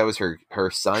 and that was her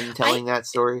son telling that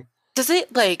story. Does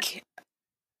it like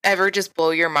ever just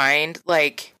blow your mind,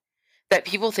 like that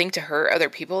people think to hurt other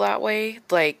people that way?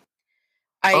 Like,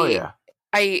 I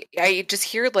just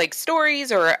hear like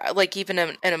stories or like even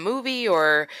in a movie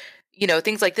or, you know,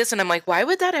 things like this. And I'm like, why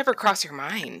would that ever cross your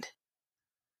mind?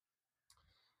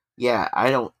 Yeah, I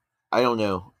don't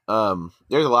know.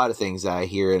 There's a lot of things that I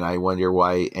hear and I wonder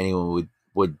why anyone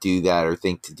would do that or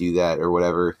think to do that or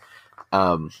whatever.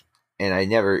 And I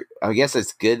guess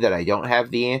it's good that I don't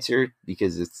have the answer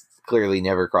because it's clearly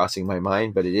never crossing my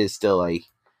mind, but it is still like,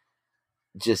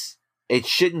 just, it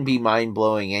shouldn't be mind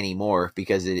blowing anymore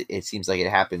because it seems like it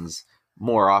happens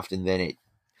more often than it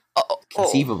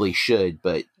conceivably should.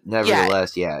 But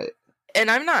nevertheless, yeah.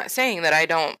 And I'm not saying that I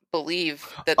don't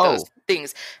believe that those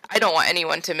things. I don't want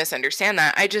anyone to misunderstand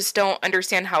that. I just don't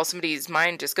understand how somebody's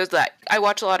mind just goes to that. I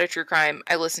watch a lot of true crime.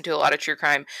 I listen to a lot of true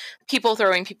crime. People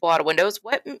throwing people out of windows.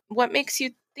 What makes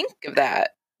you think of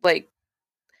that? Like,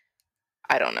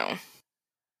 I don't know.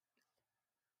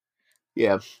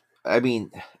 Yeah, I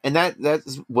mean, and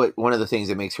that's what one of the things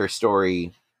that makes her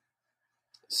story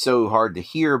so hard to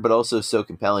hear, but also so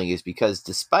compelling, is because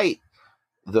despite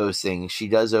those things, she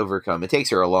does overcome. It takes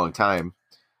her a long time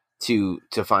to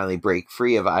finally break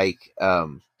free of Ike.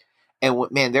 And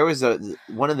man, there was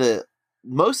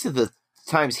most of the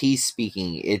times he's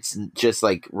speaking, it's just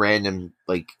like random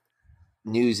like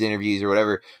news interviews or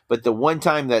whatever. But the one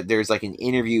time that there's like an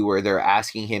interview where they're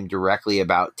asking him directly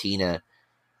about Tina,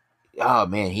 oh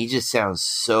man, he just sounds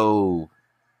so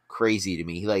crazy to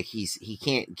me. Like he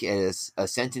can't get a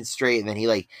sentence straight, and then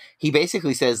he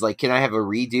basically says like, "Can I have a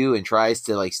redo?" and tries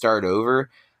to like start over.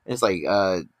 And it's like,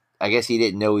 I guess he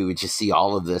didn't know we would just see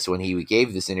all of this when he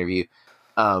gave this interview.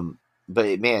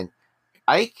 But man,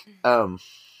 Ike,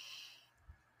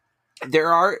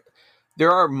 there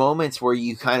are moments where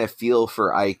you kind of feel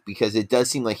for Ike, because it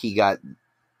does seem like he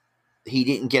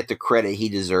didn't get the credit he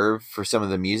deserved for some of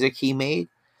the music he made.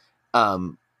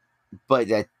 But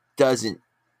that doesn't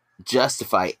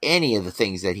justify any of the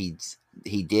things that he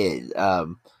did.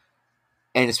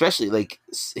 And especially like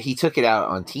he took it out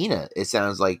on Tina, it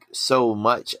sounds like, so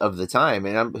much of the time,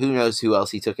 and who knows who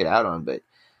else he took it out on. But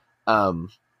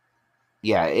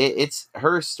yeah, it's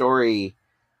her story.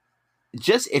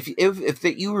 Just if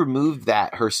you removed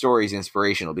that, her story is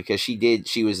inspirational, because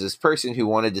she was this person who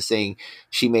wanted to sing.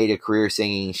 She made a career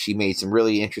singing. She made some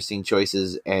really interesting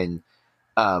choices, and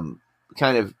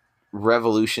kind of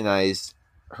revolutionized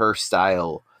her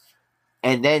style.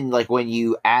 And then like when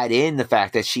you add in the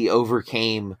fact that she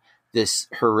overcame this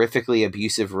horrifically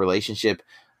abusive relationship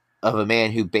of a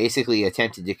man who basically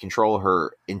attempted to control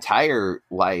her entire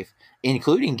life,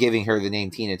 including giving her the name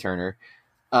Tina Turner,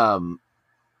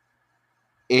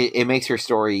 it makes her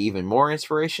story even more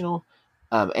inspirational,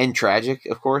 and tragic,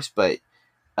 of course. But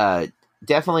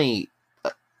definitely,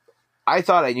 I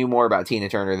thought I knew more about Tina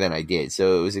Turner than I did,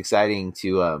 so it was exciting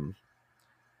to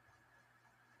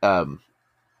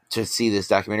see this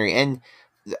documentary. And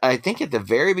I think at the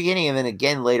very beginning, and then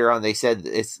again later on, they said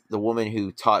it's the woman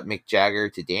who taught Mick Jagger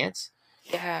to dance.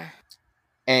 Yeah.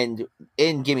 And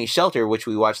in Gimme Shelter, which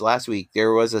we watched last week,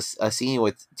 there was a scene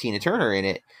with Tina Turner in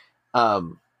it.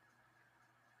 And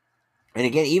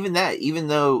again, even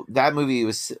though that movie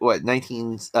was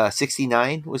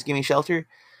 1969 was Gimme Shelter,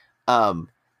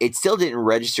 it still didn't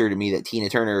register to me that Tina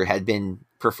Turner had been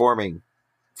performing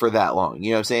for that long.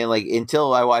 You know what I'm saying? Like,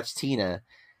 until I watched Tina,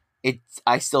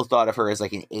 I still thought of her as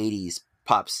like an 80s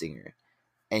pop singer,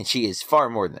 and she is far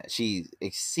more than that. She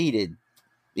exceeded,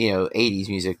 80s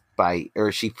music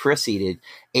she preceded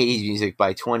 80s music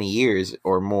by 20 years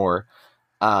or more.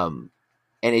 And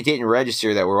it didn't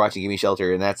register that we're watching Gimme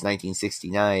Shelter, and that's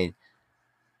 1969.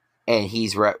 And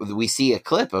we see a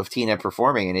clip of Tina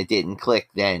performing, and it didn't click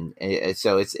then.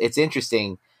 So it's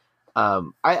interesting.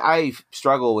 I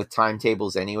struggle with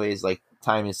timetables anyways. Like,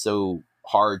 time is so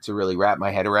hard to really wrap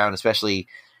my head around, especially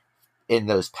in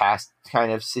those past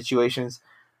kind of situations.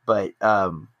 But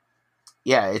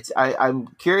yeah, I'm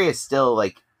curious still,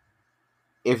 like,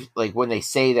 if like when they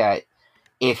say that,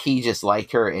 if he just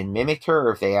liked her and mimicked her,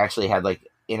 or if they actually had like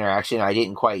interaction. I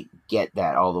didn't quite get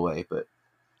that all the way, but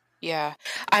yeah,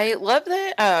 I love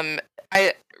that.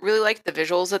 I really like the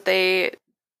visuals that they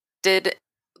did,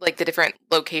 like the different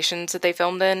locations that they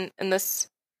filmed in this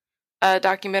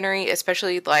documentary,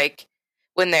 especially like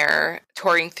when they're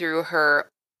touring through her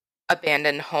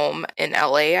abandoned home in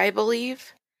LA, I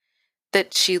believe,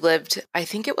 that she lived, I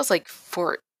think it was like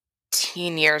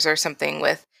 14 years or something,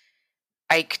 with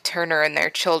Ike Turner and their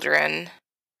children.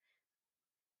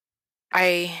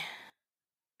 I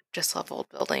just love old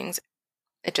buildings.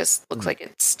 It just looks like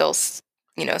it's still,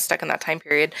 stuck in that time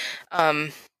period. Yeah,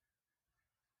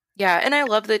 and I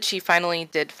love that she finally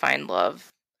did find love,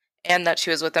 and that she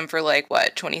was with them for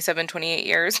 27, 28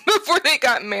 years before they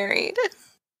got married.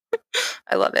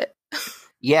 I love it.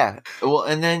 Yeah. Well,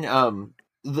 and then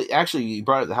actually, you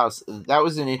brought up the house. That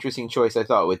was an interesting choice, I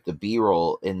thought, with the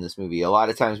B-roll in this movie. A lot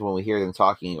of times when we hear them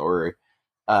talking or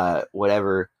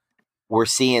whatever, we're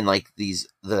seeing like the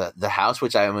house,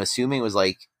 which I'm assuming was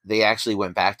like they actually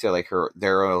went back to like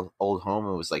their old home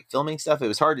and was like filming stuff. It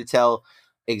was hard to tell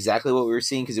exactly what we were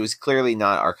seeing because it was clearly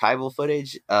not archival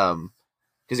footage.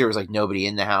 Because because there was like nobody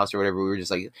in the house or whatever. We were just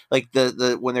like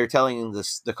the when they're telling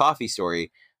the coffee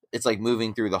story, it's like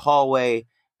moving through the hallway.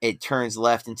 It turns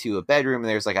left into a bedroom, and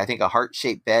there's like I think a heart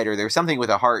shaped bed, or there was something with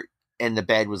a heart, and the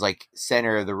bed was like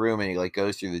center of the room, and it like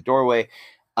goes through the doorway.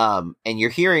 And you're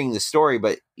hearing the story,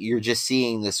 but you're just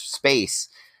seeing this space.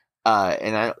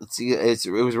 And I see it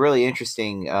was really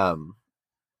interesting,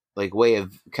 like way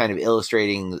of kind of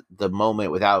illustrating the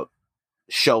moment without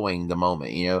showing the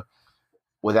moment,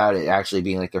 without it actually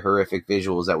being like the horrific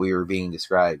visuals that we were being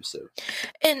described. So,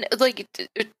 and like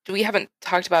we haven't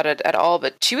talked about it at all,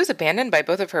 but she was abandoned by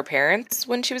both of her parents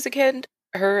when she was a kid.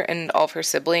 Her and all of her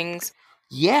siblings.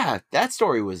 Yeah, that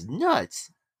story was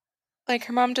nuts. Like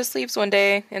her mom just leaves one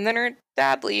day, and then her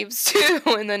dad leaves too,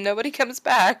 and then nobody comes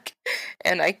back.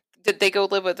 And did they go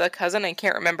live with a cousin? I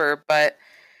can't remember, but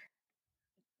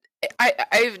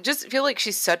I just feel like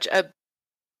she's such a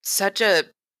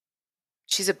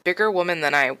she's a bigger woman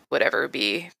than I would ever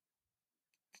be,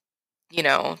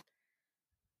 because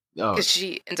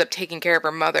she ends up taking care of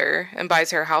her mother and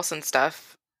buys her a house and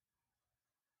stuff.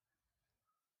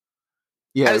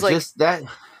 Yeah, I was like, just that.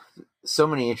 So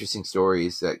many interesting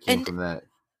stories that came from that.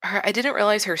 I didn't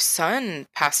realize her son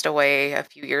passed away a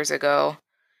few years ago.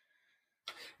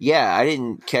 Yeah, I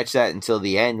didn't catch that until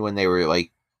the end when they were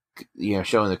like,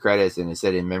 showing the credits and it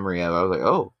said in memory of. I was like,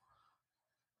 oh,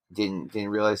 didn't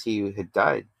realize he had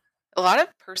died. A lot of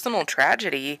personal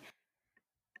tragedy.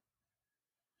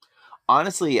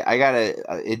 Honestly, I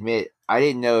gotta admit, I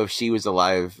didn't know if she was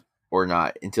alive or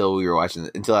not until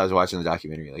I was watching the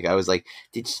documentary. Like I was like,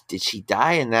 did she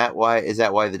die? And is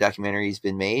that why the documentary's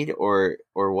been made or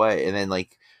what? And then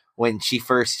like when she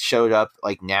first showed up,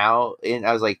 like now, and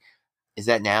I was like, is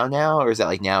that now or is that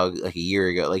like now, like a year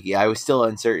ago? Like, yeah, I was still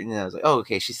uncertain, and I was like, oh,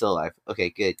 okay, she's still alive. Okay,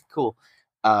 good, cool.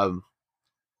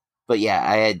 But yeah,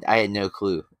 I had no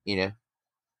clue,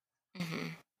 Mm-hmm.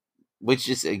 Which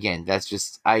just again, that's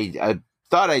just I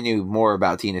thought I knew more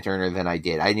about Tina Turner than I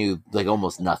did. I knew like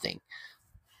almost nothing.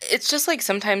 It's just like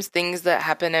sometimes things that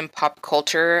happen in pop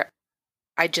culture,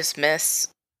 I just miss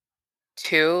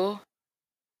too.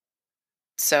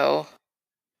 So.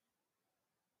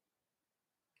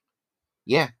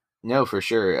 Yeah, no, for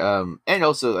sure. And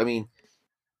also, I mean,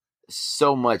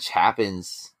 so much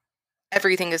happens.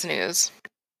 Everything is news.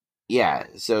 Yeah,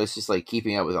 so it's just like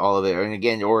keeping up with all of it. And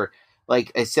again, or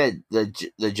like I said,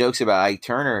 the jokes about Ike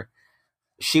Turner,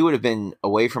 she would have been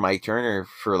away from Ike Turner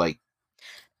for like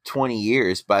 20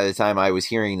 years by the time I was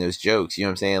hearing those jokes. You know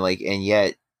what I'm saying? Like, and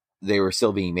yet they were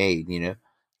still being made. And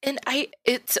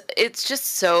it's just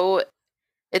so.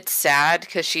 It's sad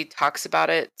because she talks about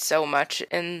it so much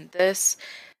in this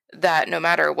that no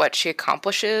matter what she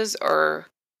accomplishes or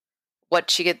what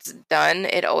she gets done,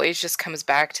 it always just comes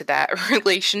back to that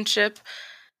relationship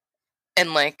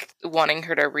and like wanting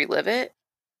her to relive it.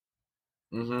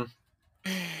 Mm-hmm.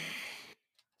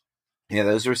 Yeah,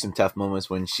 those were some tough moments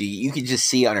when you could just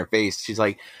see on her face. She's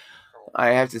like, I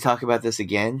have to talk about this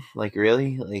again? Like,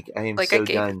 really? Like, I am like, so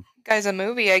done. You guys a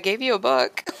movie. I gave you a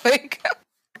book. Like,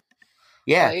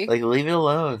 yeah, like leave it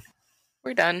alone.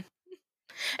 We're done.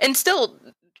 And still,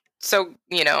 so,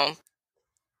 nice,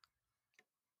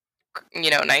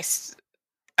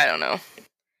 I don't know,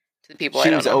 to the people.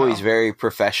 She was always very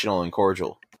professional and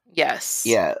cordial. Yes.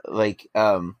 Yeah, like,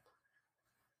 and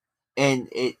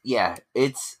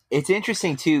it's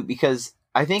interesting too, because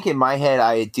I think in my head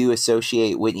I do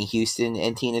associate Whitney Houston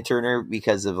and Tina Turner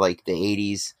because of like the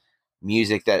 80s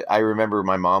music that I remember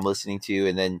my mom listening to,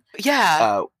 and then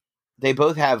they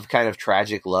both have kind of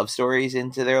tragic love stories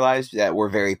into their lives that were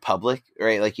very public,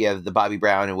 right? Like you have the Bobby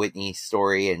Brown and Whitney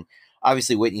story, and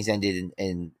obviously Whitney's ended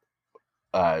in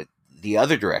the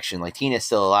other direction. Like Tina's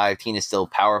still alive, Tina's still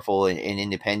powerful and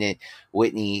independent.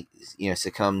 Whitney,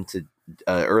 succumbed to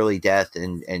early death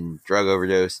and drug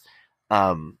overdose.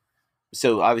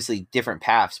 So obviously different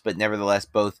paths, but nevertheless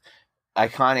both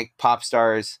iconic pop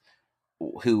stars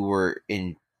who were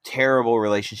in terrible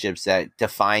relationships that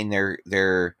define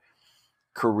their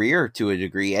career to a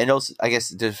degree, and also I guess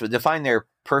define their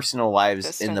personal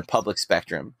lives in the public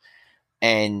spectrum,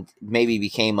 and maybe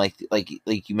became like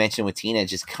you mentioned with Tina,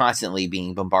 just constantly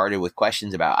being bombarded with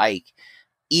questions about Ike,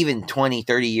 even 20,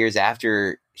 30 years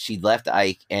after she'd left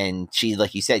Ike, and she,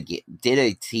 like you said, did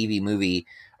a TV movie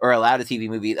or allowed a TV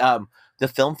movie. The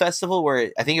film festival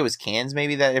where I think it was Cannes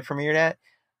maybe that it premiered at,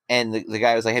 and the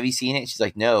guy was like, have you seen it? She's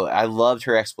like, no. I loved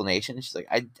her explanation. She's like,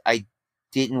 I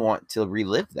didn't want to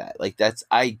relive that. Like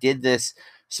I did this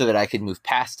so that I could move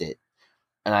past it,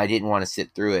 and I didn't want to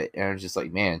sit through it. And I was just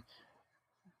like, man,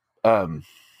 I'm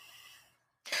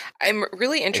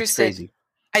really interested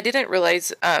I didn't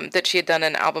realize that she had done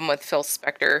an album with Phil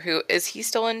Spector. Who is he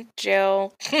still in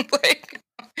jail? Like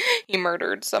he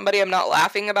murdered somebody. I'm not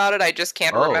laughing about it. I just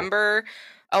can't remember.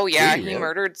 Oh yeah, he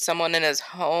murdered someone in his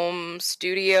home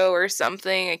studio or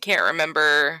something. I can't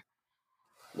remember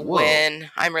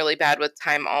when. I'm really bad with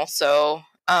time also.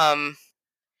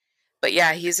 But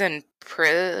yeah, he's in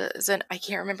prison. I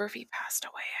can't remember if he passed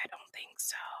away. I don't think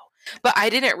so. But I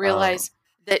didn't realize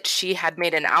that she had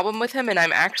made an album with him, and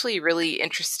I'm actually really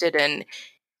interested in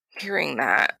hearing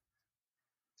that.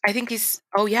 I think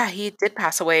he did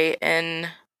pass away in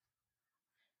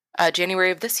January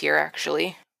of this year,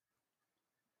 actually.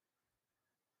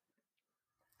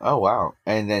 Oh, wow.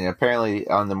 And then apparently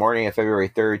on the morning of February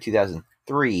 3rd,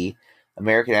 2003,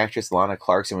 American actress Lana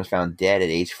Clarkson was found dead at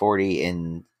age 40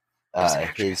 in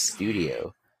his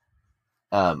studio.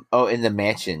 In the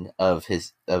mansion of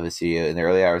his studio. In the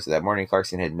early hours of that morning,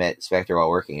 Clarkson had met Spector while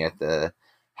working at the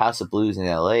House of Blues in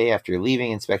L.A. After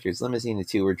leaving in Spector's limousine, the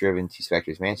two were driven to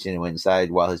Spector's mansion and went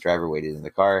inside while his driver waited in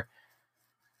the car.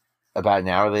 About an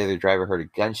hour later, the driver heard a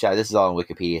gunshot. This is all on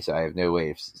Wikipedia, so I have no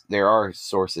way of... There are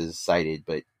sources cited,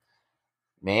 but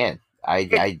man,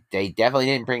 they definitely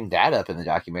didn't bring that up in the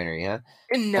documentary, huh?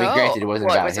 No. I mean, granted, it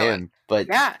wasn't about him, but...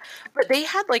 Yeah, but they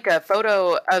had like a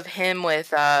photo of him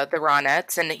with the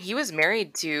Ronettes, and he was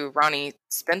married to Ronnie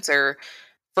Spencer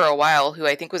for a while, who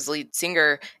I think was lead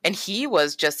singer, and he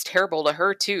was just terrible to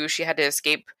her, too. She had to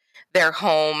escape their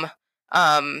home.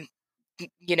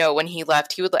 When he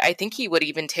left, I think he would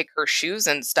even take her shoes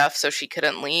and stuff so she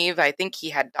couldn't leave. I think he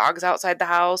had dogs outside the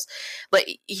house.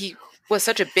 Like, he was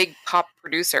such a big pop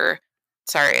producer.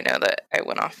 Sorry, I know that I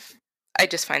went off. I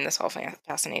just find this all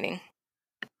fascinating.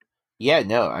 Yeah,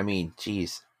 no, I mean,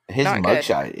 geez. His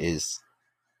mugshot is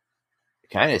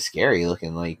kind of scary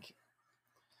looking. Like,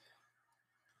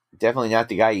 definitely not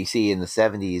the guy you see in the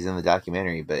 70s in the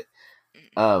documentary, but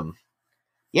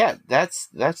yeah, that's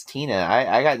Tina.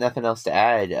 I got nothing else to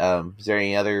add. Is there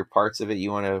any other parts of it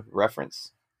you want to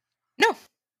reference? No.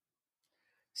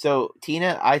 So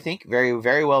Tina, I think very,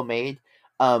 very well made.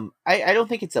 I don't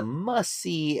think it's a must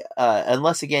see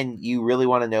unless again you really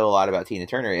want to know a lot about Tina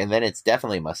Turner, and then it's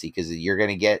definitely a must see because you're going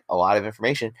to get a lot of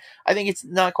information. I think it's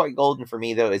not quite golden for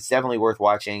me though. It's definitely worth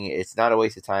watching. It's not a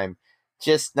waste of time.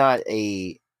 Just not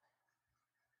a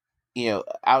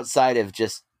outside of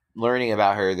just learning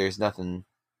about her. There's nothing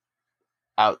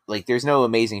there's no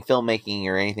amazing filmmaking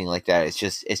or anything like that. It's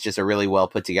just a really well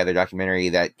put together documentary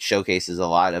that showcases a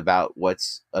lot about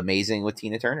what's amazing with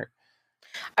Tina Turner.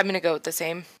 I'm going to go with the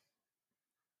same.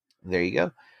 There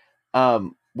you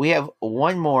go. We have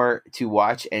one more to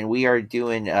watch, and we are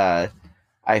doing, I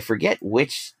forget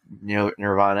which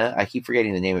Nirvana. I keep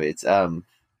forgetting the name of it. It's,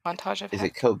 Montage of Heck. Is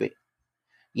it Kobe?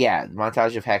 Yeah,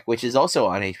 Montage of Heck, which is also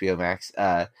on HBO Max.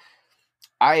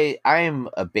 I am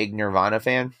a big Nirvana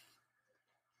fan,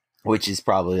 which is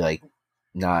probably, like,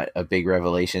 not a big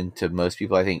revelation to most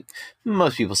people. I think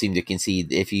most people seem to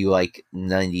concede if you like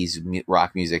 90s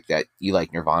rock music that you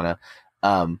like Nirvana.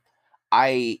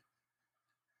 I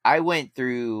went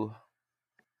through,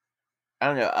 I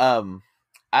don't know.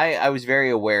 I was very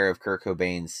aware of Kurt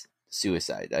Cobain's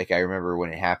suicide. Like, I remember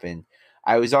when it happened,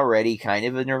 I was already kind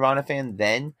of a Nirvana fan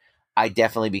then. I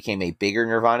definitely became a bigger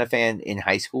Nirvana fan in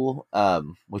high school,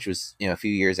 which was, a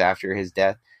few years after his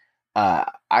death.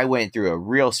 I went through a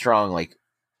real strong, like,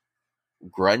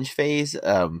 grunge phase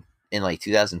in like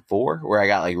 2004 where I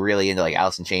got like really into like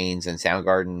Alice in Chains and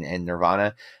Soundgarden and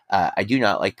Nirvana. I do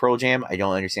not like Pearl Jam. I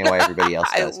don't understand why everybody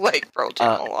else does. I like Pearl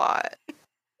Jam a lot.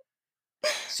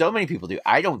 So many people do.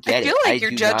 I don't get it. I feel like you're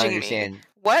judging me.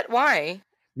 What? Why?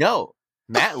 No,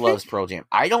 Matt loves Pearl Jam.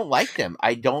 I don't like them.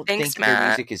 I don't think their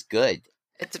music is good.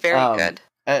 It's very good.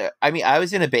 I mean, I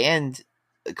was in a band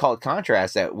called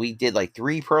Contrast that we did like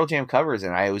 3 Pearl Jam covers,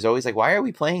 and I was always like, why are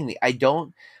we playing the? I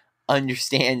don't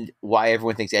understand why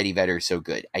everyone thinks Eddie Vedder is so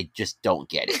good. I just don't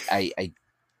get it.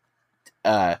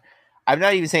 I'm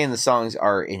not even saying the songs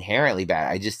are inherently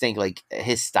bad. I just think like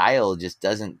his style just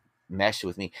doesn't mesh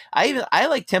with me. I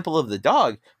like Temple of the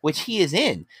Dog, which he is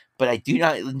in, but I do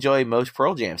not enjoy most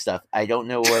Pearl Jam stuff. I don't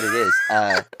know what it is.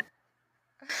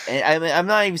 And I'm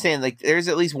not even saying like there's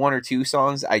at least 1 or 2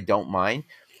 songs I don't mind.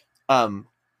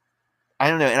 I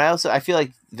don't know, and I feel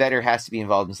like Vedder has to be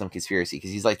involved in some conspiracy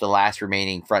because he's like the last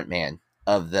remaining front man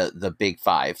of the big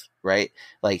 5, right?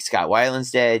 Like Scott Weiland's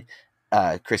dead,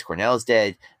 Chris Cornell's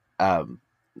dead,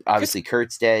 obviously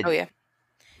Kurt's dead. Oh yeah,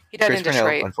 he died in Detroit,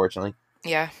 Cornell, unfortunately.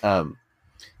 Yeah,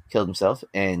 killed himself,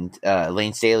 and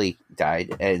Lane Staley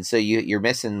died, and so you're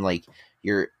missing like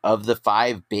of the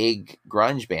 5 big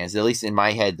grunge bands. At least in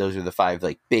my head, those are the 5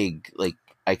 like big like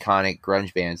iconic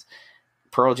grunge bands.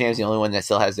 Pearl Jam's the only one that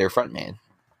still has their front man.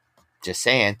 Just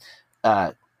saying.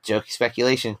 Joke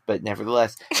speculation, but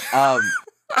nevertheless. Out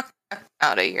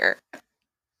of here.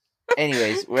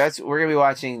 Anyways, we're going to be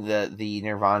watching the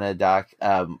Nirvana doc.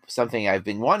 Something I've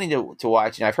been wanting to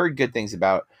watch, and I've heard good things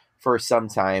about for some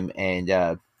time, and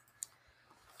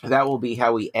that will be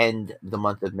how we end the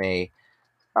month of May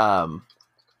for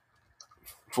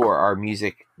our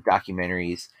music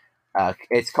documentaries.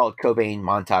 It's called Cobain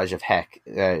Montage of Heck.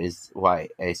 That is why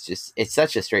it's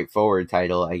such a straightforward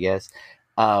title, I guess.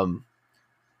 I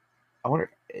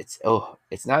wonder, it's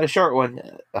not a short one.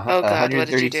 God,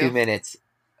 132 minutes.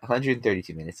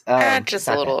 132 minutes. Just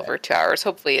a little over 2 hours.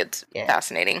 Hopefully it's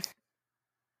fascinating.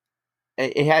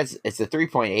 It's a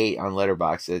 3.8 on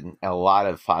Letterboxd and a lot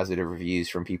of positive reviews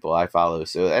from people I follow.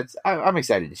 So I'm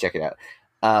excited to check it out.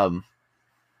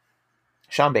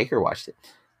 Sean Baker watched it.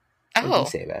 What did he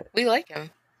say about it? We like him.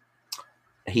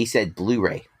 He said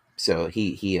Blu-ray, so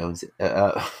he owns it.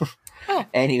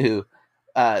 Anywho,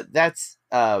 that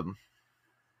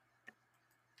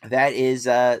is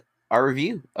our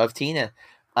review of Tina.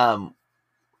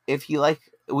 If you like,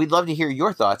 we'd love to hear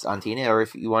your thoughts on Tina, or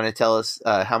if you want to tell us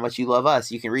how much you love us,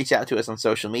 you can reach out to us on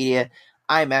social media.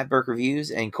 I'm at Burke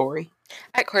Reviews, and Corey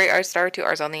at Corey R Star, 2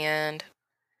 R's on the end.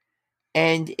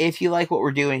 And if you like what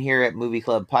we're doing here at Movie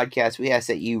Club Podcast, we ask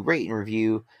that you rate and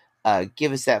review,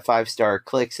 give us that 5-star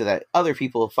click so that other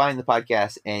people find the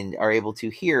podcast and are able to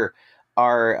hear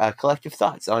our collective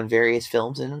thoughts on various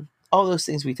films and all those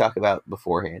things we talk about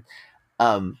beforehand.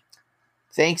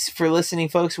 Thanks for listening,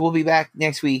 folks. We'll be back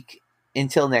next week.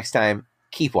 Until next time,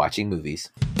 keep watching movies.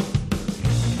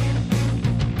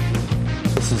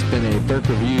 This has been a Burke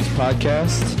Reviews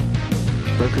podcast.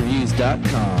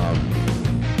 BurkeReviews.com.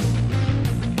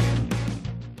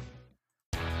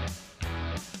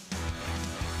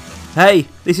 Hey,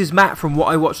 this is Matt from What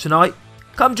I Watched Tonight.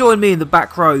 Come join me in the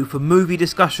back row for movie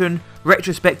discussion,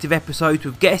 retrospective episodes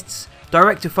with guests,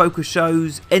 director-focused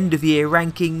shows, end-of-year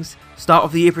rankings,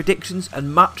 start-of-the-year predictions,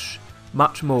 and much,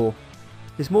 much more.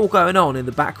 There's more going on in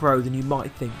the back row than you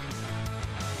might think.